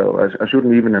I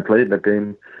shouldn't even have played that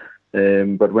game.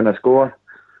 But when I scored,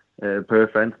 Per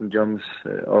Fransen jumps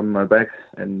on my back,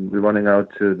 and we're running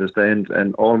out to the stand,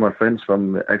 and all my friends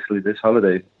from actually this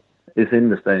holiday is in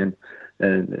the stand,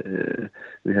 and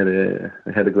we had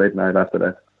a great night after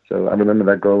that. So I remember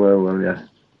that goal well, yeah.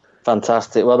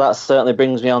 Fantastic. Well, that certainly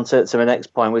brings me on to the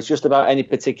next point, which is just about any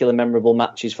particular memorable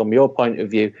matches from your point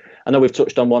of view. I know we've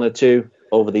touched on one or two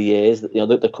over the years,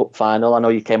 the cup final. I know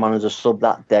you came on as a sub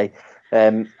that day.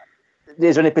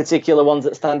 Is there any particular ones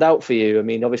that stand out for you? I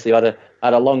mean, obviously you had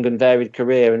a long and varied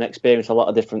career and experienced a lot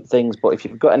of different things, but if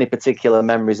you've got any particular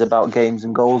memories about games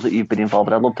and goals that you've been involved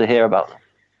in, I'd love to hear about them.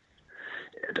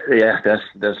 Yeah,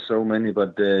 there's so many,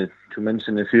 but to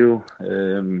mention a few,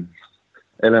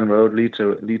 Ellen Road,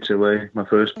 Leeds away, my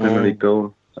first Premier League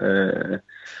goal.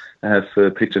 I have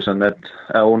pictures on that.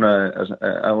 I own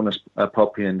a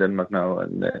pub here in Denmark now,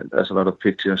 and there's a lot of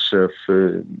pictures of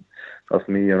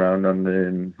me around on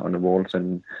the walls.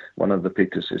 And one of the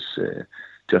pictures is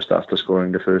just after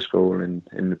scoring the first goal in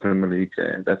the Premier League.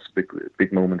 That's a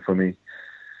big moment for me.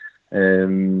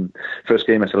 First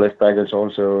game as a left back is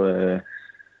also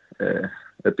a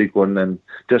big one, and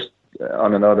just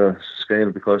on another scale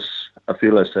because I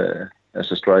feel as a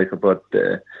striker, but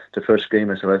the first game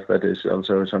as a left back is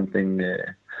also something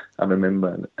I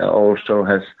remember. And I also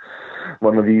have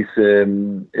one of these.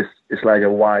 It's like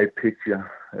a wide picture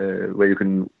where you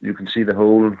can see the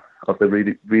whole of the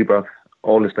Reebok,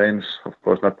 all the stands. Of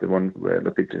course, not the one where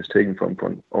the picture is taken from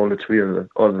all the three of the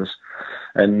others,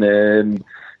 and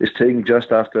it's taken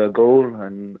just after a goal,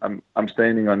 and I'm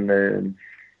standing on the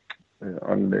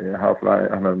half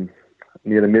line,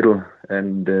 near the middle,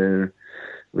 and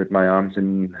with my arms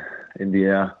in the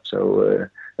air. So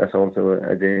that's also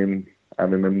a game I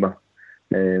remember.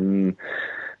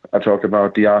 I talked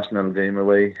about the Arsenal game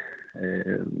away,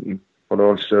 but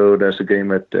also there's a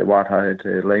game at Whitehide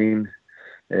Lane.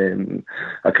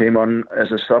 I came on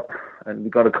as a sub, and we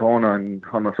got a corner, and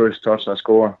on my first touch I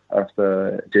score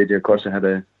after JJ Costa had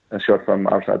a shot from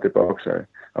outside the box. I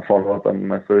follow up on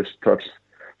my first touch,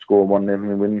 score 1-0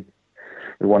 and win.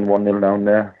 We won 1-0 down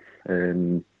there.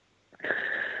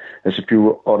 There's a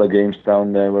few other games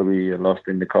down there where we lost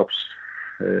in the cups,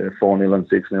 4-0 and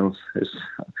 6-0.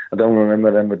 I don't remember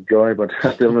them with joy, but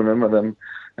I still remember them.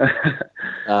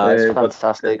 It's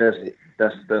fantastic.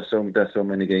 There's so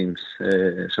many games,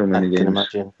 so many games.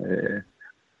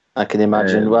 I can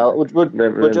imagine. Well,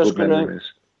 we're just going to.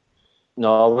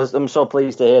 No, I'm so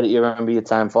pleased to hear that you remember your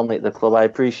time fondly at the club. I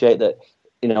appreciate that.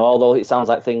 Although it sounds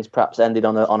like things perhaps ended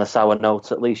on a sour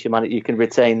note, at least you can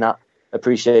retain that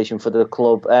appreciation for the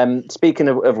club. Speaking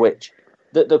of which,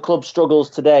 the club struggles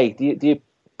today. Do you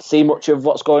see much of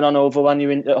what's going on over when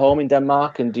you're at home in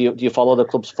Denmark, and do you follow the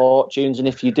club's fortunes? And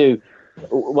if you do,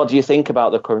 what do you think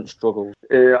about the current struggles?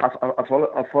 I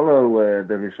follow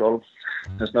the results.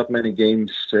 There's not many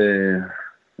games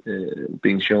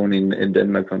being shown in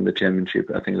Denmark from the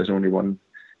championship. I think there's only one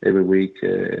every week,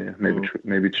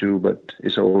 maybe two, but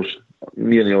it's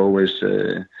nearly always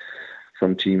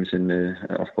from teams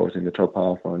of course, in the top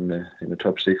half or in the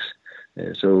top six.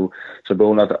 So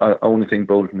Bolton, I only think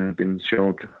Bolton have been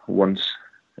shown once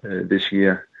this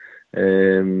year.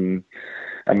 I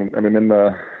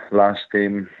remember last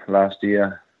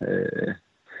year.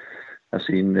 I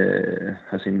seen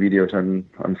videos on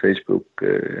Facebook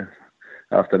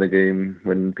after the game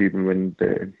when people went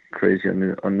crazy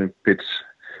on the pitch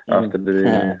after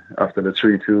the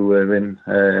 3-2 win.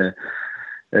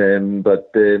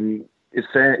 But it's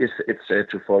sad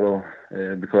to follow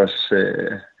because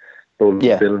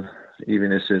Bolton still,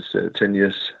 even if it's 10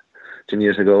 years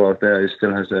ago out there, it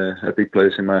still has a big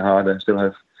place in my heart. I still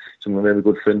have some very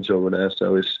good friends over there,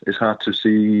 so it's hard to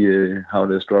see how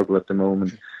they struggle at the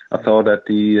moment. I thought at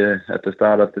the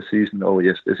start of the season, oh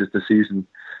yes, this is the season.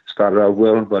 Started out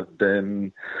well, but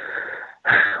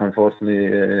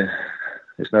unfortunately,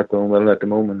 it's not going well at the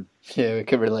moment. Yeah, we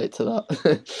can relate to that.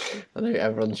 I think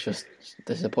everyone's just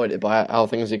disappointed by how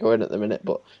things are going at the minute,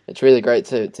 but it's really great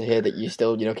to hear that you're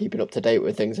still, keeping up to date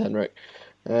with things, Henrik.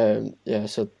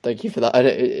 So thank you for that. And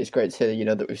it's great to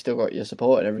hear, that we've still got your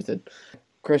support and everything.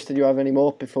 Chris, did you have any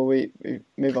more before we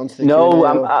move on to the No,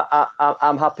 Q&A,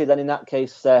 I'm happy then in that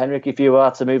case, Henrik, if you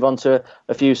are to move on to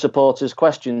a few supporters'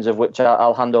 questions, of which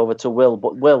I'll hand over to Will.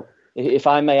 But Will, if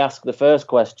I may ask the first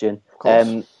question,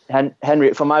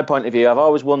 Henrik, from my point of view, I've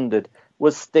always wondered,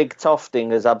 was Stig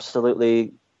Tofting as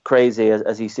absolutely crazy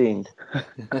as he seemed?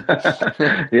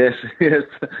 Yes,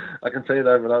 I can say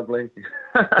that without blinking.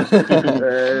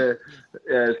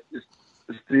 Yes,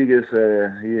 Stig is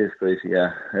he is crazy.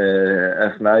 Yeah,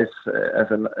 as a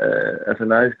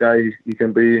nice guy he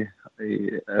can be,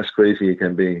 as crazy he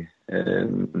can be.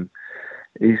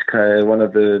 He's kind of one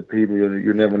of the people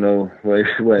you never know where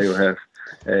you have.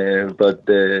 But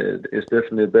it's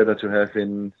definitely better to have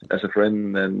him as a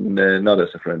friend than not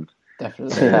as a friend.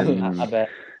 Definitely, I bet.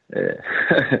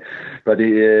 But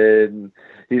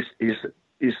he's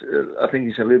I think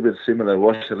he's a little bit similar.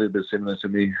 Was a little bit similar to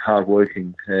me,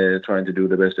 hardworking, trying to do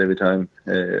the best every time.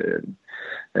 And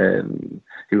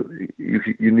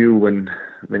you knew when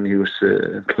he was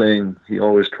playing, he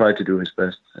always tried to do his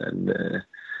best. And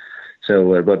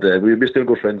but we're still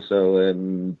good friends.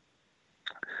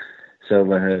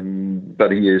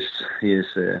 But he is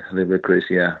a little bit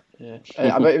crazy, yeah.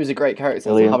 I bet he was a great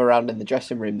character to have around in the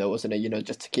dressing room, though, wasn't he?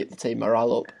 Just to keep the team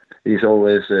morale up. He's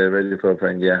always ready for a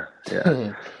prank, yeah.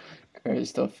 Great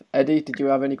stuff. Eddie, did you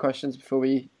have any questions before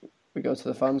we go to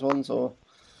the fans' ones, or?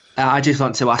 I just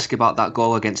want to ask about that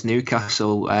goal against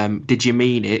Newcastle. Did you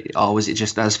mean it, or was it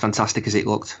just as fantastic as it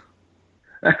looked?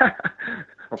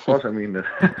 Of course, I mean it.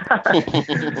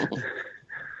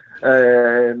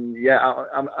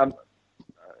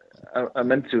 I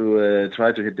meant to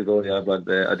try to hit the goal, but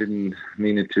I didn't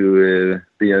mean it to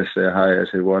be as high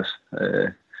as it was.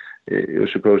 It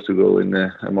was supposed to go in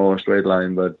a more straight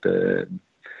line, but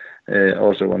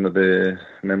also one of the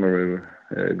memorable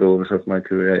goals of my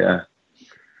career, yeah.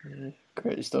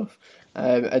 Great stuff.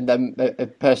 And then a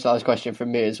personalised question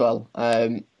from me as well.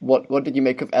 What did you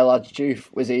make of El Hadji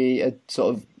Diouf? Was he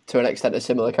sort of, to an extent, a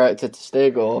similar character to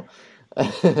Stig, or?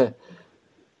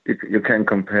 You can't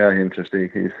compare him to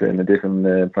Stig. He's in a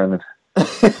different planet.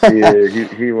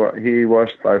 He was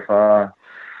by far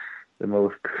the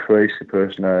most crazy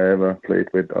person I ever played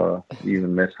with or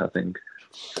even met, I think.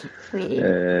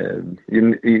 With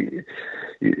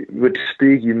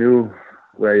Stig, you knew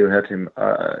where you had him.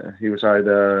 He was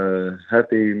either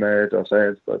happy, mad, or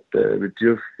sad, but with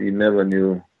Diouf, you never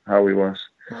knew how he was.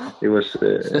 He was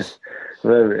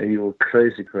he was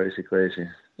crazy.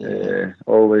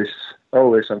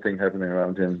 Always something happening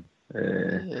around him.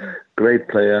 Great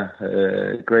player,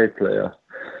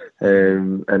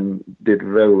 and did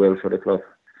very well for the club.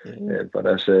 But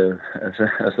as a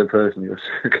person, he was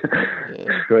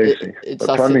crazy,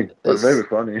 but funny, but very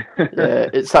funny.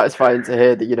 It's satisfying to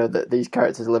hear that that these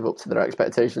characters live up to their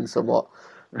expectations somewhat.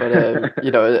 But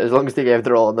as long as they gave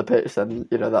their all on the pitch, then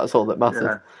that's all that matters.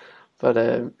 Yeah. But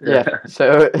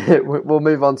so we'll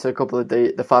move on to a couple of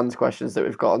the fans' questions that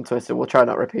we've got on Twitter. We'll try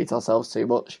not to repeat ourselves too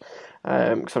much,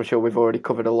 because I'm sure we've already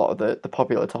covered a lot of the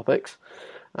popular topics.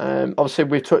 Obviously,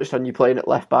 we've touched on you playing at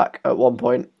left back at one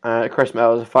point. Chris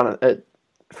Mells, a friend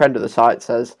of the site,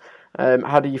 says,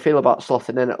 how do you feel about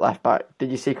slotting in at left back? Did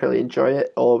you secretly enjoy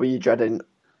it, or were you dreading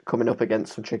coming up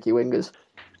against some tricky wingers?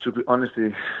 To be honest,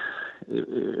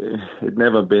 it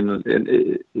never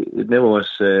was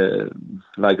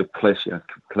like a pleasure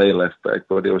to play left back,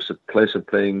 but it was a pleasure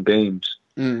playing games.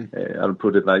 I'll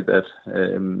put it like that.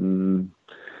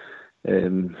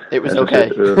 It was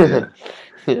okay.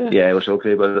 Yeah, it was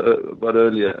okay, but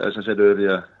earlier, as I said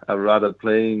earlier, I'd rather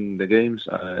playing the games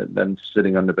than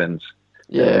sitting on the bench.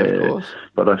 Yeah, of course.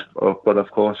 But of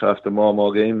course, after more and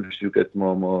more games, you get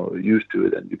more and more used to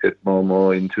it, and you get more and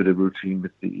more into the routine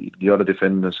with the other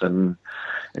defenders, and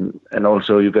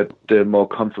also you get more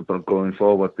comfortable going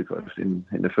forward, because in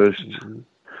the first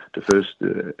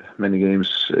many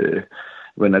games,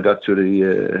 when I got to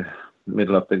the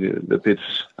middle of the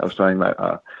pitch, I was trying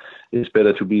it's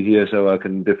better to be here so I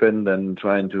can defend than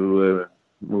trying to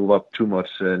move up too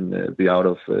much and be out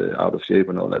of shape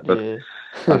and all that. But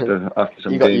after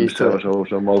some games, I was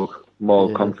also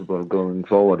more comfortable going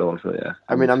forward. Also, yeah.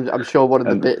 I mean, I'm sure one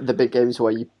of the big games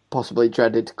where you possibly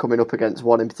dreaded coming up against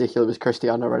one in particular was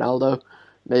Cristiano Ronaldo.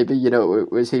 maybe,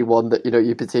 was he one that,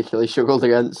 you particularly struggled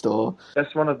against, or?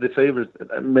 That's one of the favorite.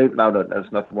 Maybe now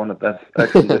that's not one of that's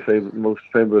actually the most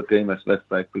favorite game as left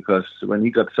back, because when he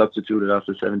got substituted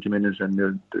after 70 minutes and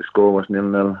the score was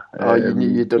 0-0. You knew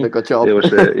you'd done a good job. It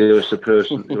was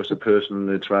a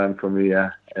personal triumph for me.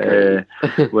 Yeah.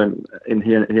 When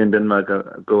here in Denmark, I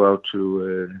go out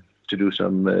to do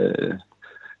some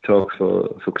talks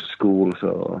for schools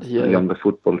or younger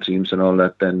football teams and all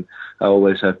that, then I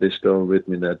always have this story with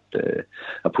me that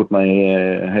I put my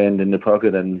hand in the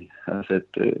pocket and I said,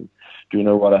 do you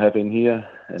know what I have in here?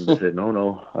 And they said,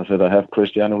 no. I said, I have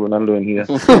Cristiano Ronaldo in here.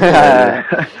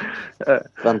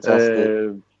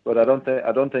 Fantastic. But I don't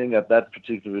think at that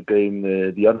particular game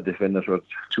the other defenders were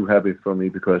too happy for me,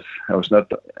 because I was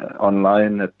not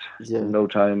online at no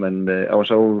time, and I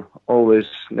was always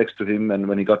next to him. And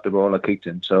when he got the ball, I kicked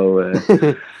him. So it's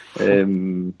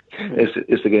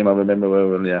the game I remember very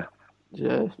well. Yeah.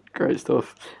 Yeah, great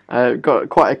stuff. Got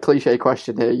quite a cliche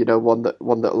question here. One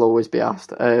that'll always be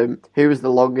asked. Who was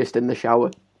the longest in the shower?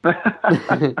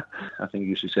 I think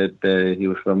you said he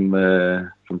was from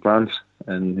France,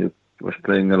 and he was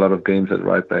playing a lot of games at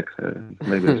right back.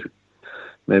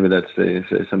 Maybe that's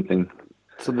something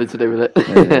to do with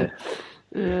it.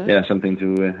 Yeah, something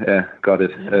to got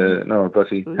it. No,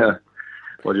 Gussie.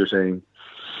 What are you saying?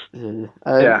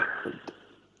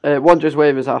 Wanderers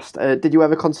Wavers asked, did you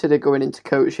ever consider going into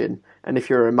coaching? And if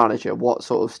you're a manager, what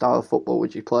sort of style of football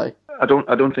would you play? I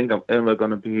don't think I'm ever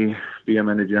gonna be a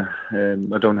manager.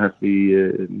 I don't have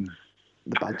the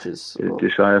badges,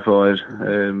 desire for it.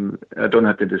 I don't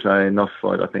have the desire enough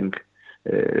for it, I think,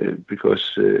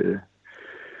 because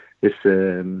it's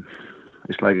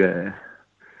like a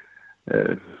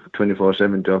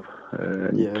 24/7 job.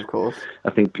 Yeah, of course. I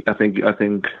think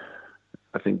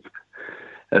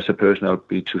as a person I'll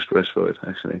be too stressed for it.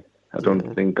 Actually, I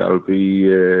don't think I'll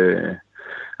be. I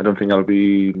don't think I'll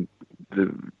be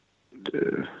the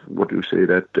what do you say,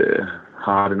 that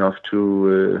hard enough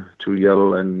to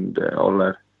yell and all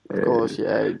that. Of course,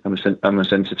 yeah. I'm a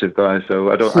sensitive guy,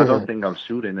 so I don't think I'll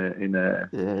suit in a.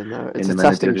 Yeah, no, it's a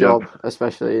testing job,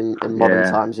 especially in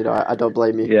modern times. I don't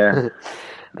blame you. Yeah.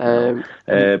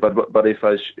 But if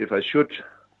I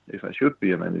should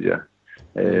be a manager,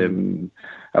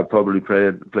 I'll probably play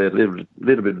a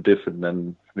little bit different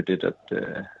than we did at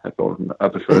Bolton. I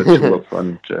prefer to up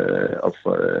front not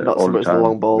all so much the time. The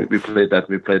long ball. We played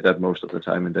that most of the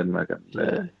time in Denmark,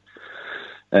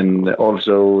 and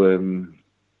also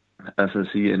as I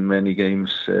see in many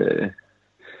games,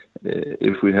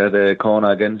 if we had a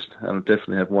corner against, I'll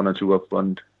definitely have one or two up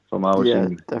front from our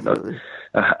team. Definitely.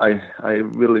 I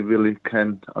really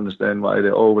can't understand why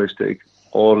they always take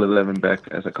all 11 back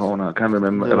as a corner. I can't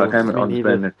remember. I can't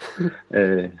understand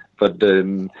it. But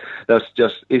that's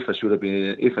just if I should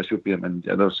be a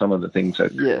manager. Those are some of the things I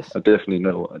definitely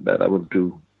know that I would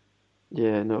do.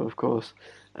 Yeah, no, of course.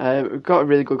 We've got a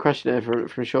really good question here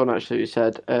from Sean, actually, who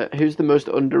said, who's the most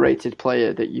underrated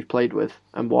player that you've played with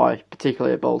and why,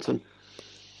 particularly at Bolton?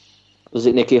 Was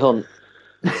it Nicky Hunt?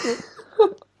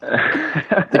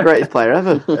 The greatest player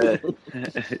ever.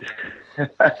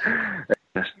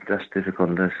 That's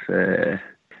difficult. That's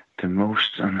the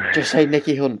most. Just say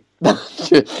Nicky Hunt.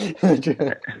 Did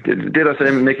I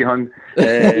say Nicky Hunt?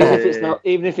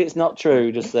 Even if it's not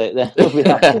true, just say it there.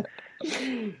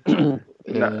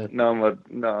 No.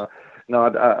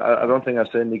 I don't think I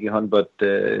said Nicky Hunt, but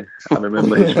I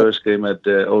remember his first game at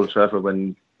Old Trafford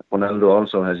when Ronaldo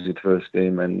also has his first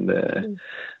game, and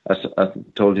I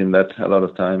told him that a lot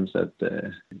of times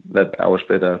that I was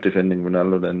better defending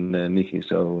Ronaldo than Nicky.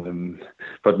 So,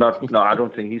 but I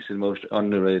don't think he's the most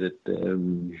underrated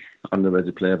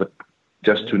player. But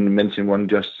just to mention one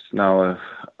just now,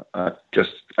 I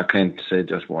can't say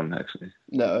just one actually.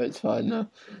 No, it's fine. No,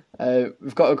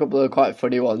 we've got a couple of quite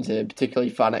funny ones here, particularly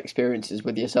fan experiences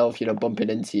with yourself. Bumping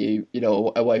into you,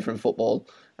 away from football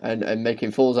and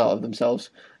making fools out of themselves.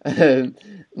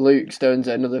 Luke Stones,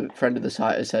 another friend of the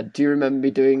site, has said, "Do you remember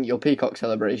me doing your peacock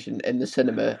celebration in the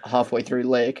cinema halfway through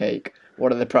Layer Cake?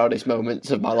 One of the proudest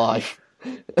moments of my life."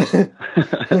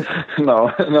 No,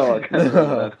 I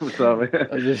can't. I'm sorry.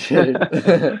 I'm just kidding.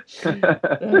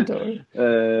 Don't worry.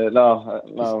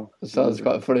 No. It sounds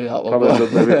quite funny, that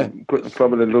one.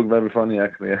 Probably look very funny,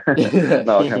 actually.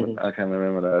 No, I can't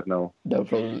remember that. No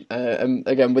problem.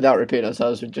 Again, without repeating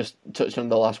ourselves, we just touched on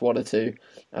the last one or two.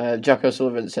 Jack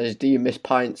O'Sullivan says, "Do you miss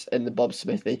pints in the Bob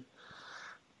Smithy?"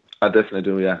 I definitely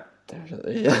do. Yeah.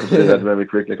 Definitely. I say that very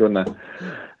quickly, couldn't I?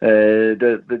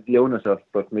 The owners of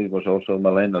Buckmead was also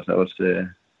my landlords. I was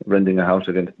renting a house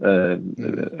again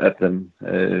at them,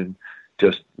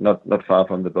 just not far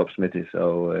from the Bob Smithy.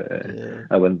 So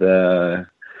I went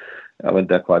there I went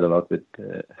there quite a lot with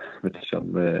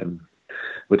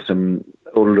some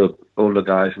older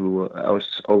guys who I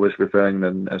was always referring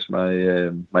them as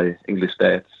my English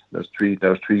dads. There was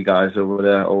three guys over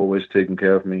there always taking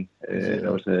care of me.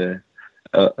 There was a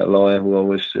lawyer who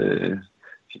always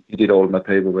he did all my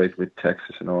paperwork with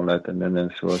taxes and all that, and then there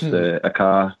was a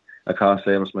car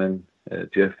salesman,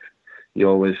 Jeff. He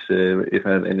always, if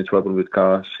I had any trouble with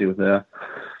cars, he was there.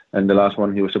 And the last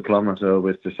one, he was a plumber, so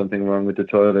if there's something wrong with the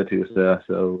toilet, he was there.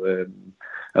 So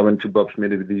I went to Bob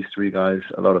Smithy with these three guys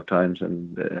a lot of times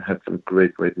and had some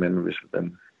great memories with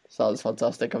them. Sounds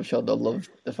fantastic. I'm sure they'll love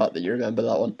the fact that you remember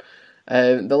that one.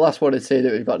 The last one to say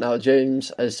that we've got now,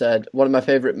 James has said, one of my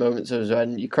favourite moments was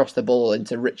when you crossed the ball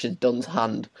into Richard Dunn's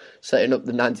hand, setting up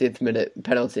the 90th minute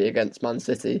penalty against Man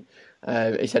City.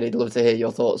 He said he'd love to hear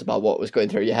your thoughts about what was going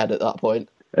through your head at that point.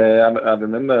 I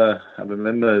remember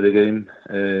the game,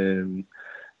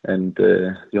 and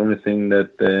the only thing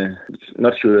that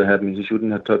not sure happened, he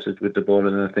shouldn't have touched it with the ball,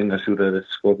 and I think I should have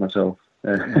scored myself.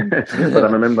 But I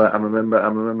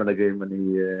remember the game when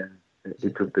he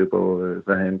took the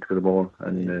hand to the ball,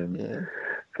 and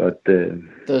but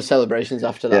those celebrations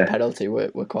after that penalty were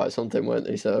quite something, weren't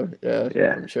they? So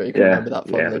I'm sure you can remember that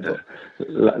fondly. But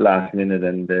last minute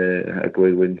and a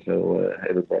great win, so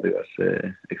everybody was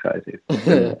excited.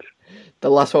 The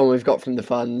last one we've got from the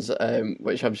fans,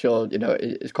 which I'm sure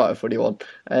is quite a funny one.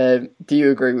 Do you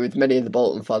agree with many of the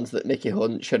Bolton fans that Nicky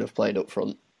Hunt should have played up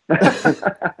front?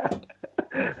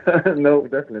 No,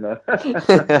 definitely not.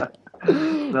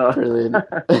 No. Brilliant.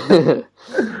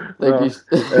 Thank you.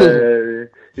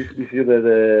 He should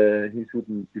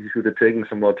have taken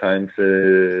some more time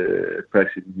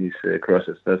practicing his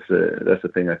crosses. That's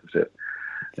the thing I could say.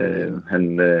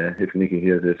 And if Nicky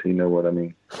hears this, he know what I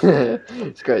mean.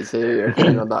 It's great to hear your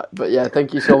opinion on that. But yeah,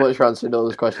 thank you so much for answering all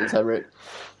those questions, Henrik.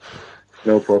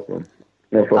 No problem.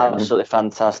 Absolutely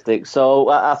fantastic. So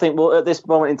I think at this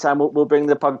moment in time, we'll bring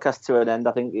the podcast to an end.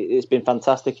 I think it's been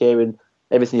fantastic hearing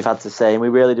everything you've had to say, and we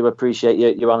really do appreciate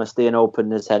your honesty and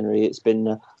openness, Henry. It's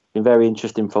been very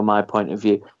interesting from my point of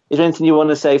view. Is there anything you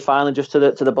want to say finally, just to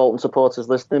the Bolton supporters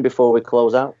listening before we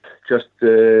close out? Just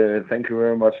thank you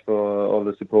very much for all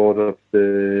the support of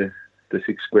the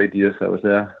 6 great years I was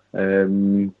there.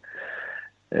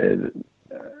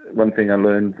 One thing I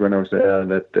learned when I was there,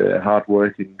 that hard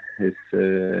working is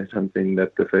something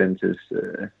that the fans is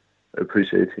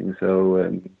appreciating. So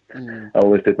I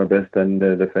always did my best, and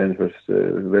the fans was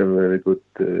very, very good.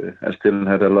 I still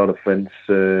had a lot of friends,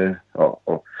 or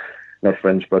not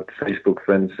friends, but Facebook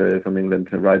friends from England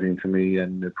writing to me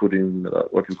and putting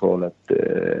what you call it,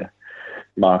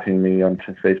 marking me on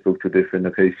Facebook to different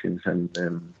occasions, and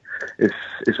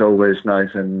it's always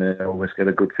nice, and I always get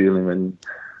a good feeling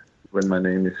when my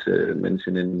name is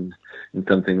mentioned in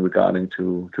something regarding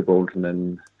to Bolton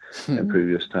and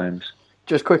previous times.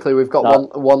 Just quickly, we've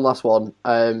got one last one.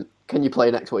 Can you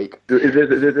play next week? This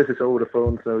is over the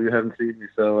phone, so you haven't seen me,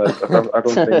 so I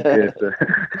don't think it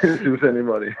suits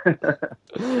anybody.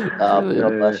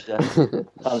 Bless you.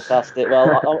 Fantastic.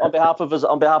 Well, on behalf of us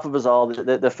all,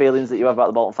 the feelings that you have about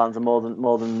the Bolton fans are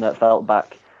more than felt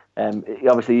back.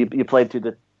 Obviously, you played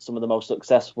through some of the most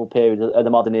successful periods of the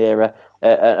modern era,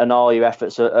 and all your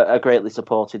efforts are greatly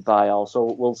supported by all.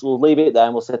 So we'll leave it there,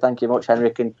 and we'll say thank you much,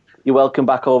 Henrik, and you're welcome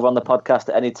back over on the podcast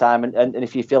at any time. And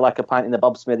if you feel like a pint in the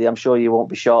Bob Smithy, I'm sure you won't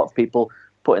be short of people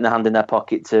putting their hand in their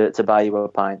pocket to buy you a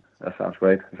pint. That sounds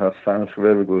great. That sounds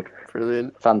very good.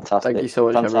 Brilliant. Fantastic. Thank you so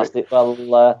much, fantastic. Henrik.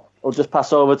 Well, we'll just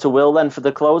pass over to Will then for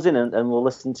the closing, and we'll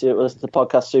listen to the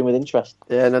podcast soon with interest.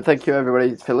 Yeah, no, thank you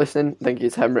everybody for listening. Thank you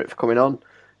to Henrik for coming on.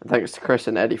 And thanks to Chris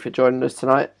and Eddie for joining us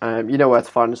tonight. You know where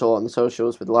to find us all on the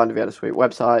socials with the Line of Vienna Suite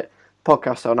website,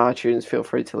 podcast on iTunes. Feel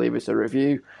free to leave us a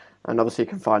review. And obviously you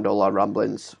can find all our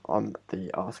ramblings on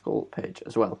the article page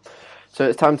as well. So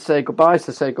it's time to say goodbye.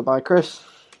 So say goodbye, Chris.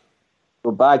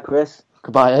 Goodbye, Chris.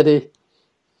 Goodbye, Eddie.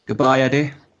 Goodbye,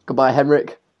 Eddie. Goodbye,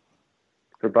 Henrik.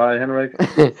 Goodbye, Henrik.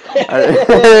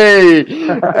 Hey!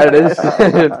 And it's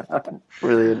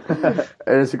brilliant. And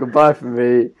it's a goodbye from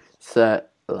me.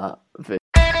 Set that.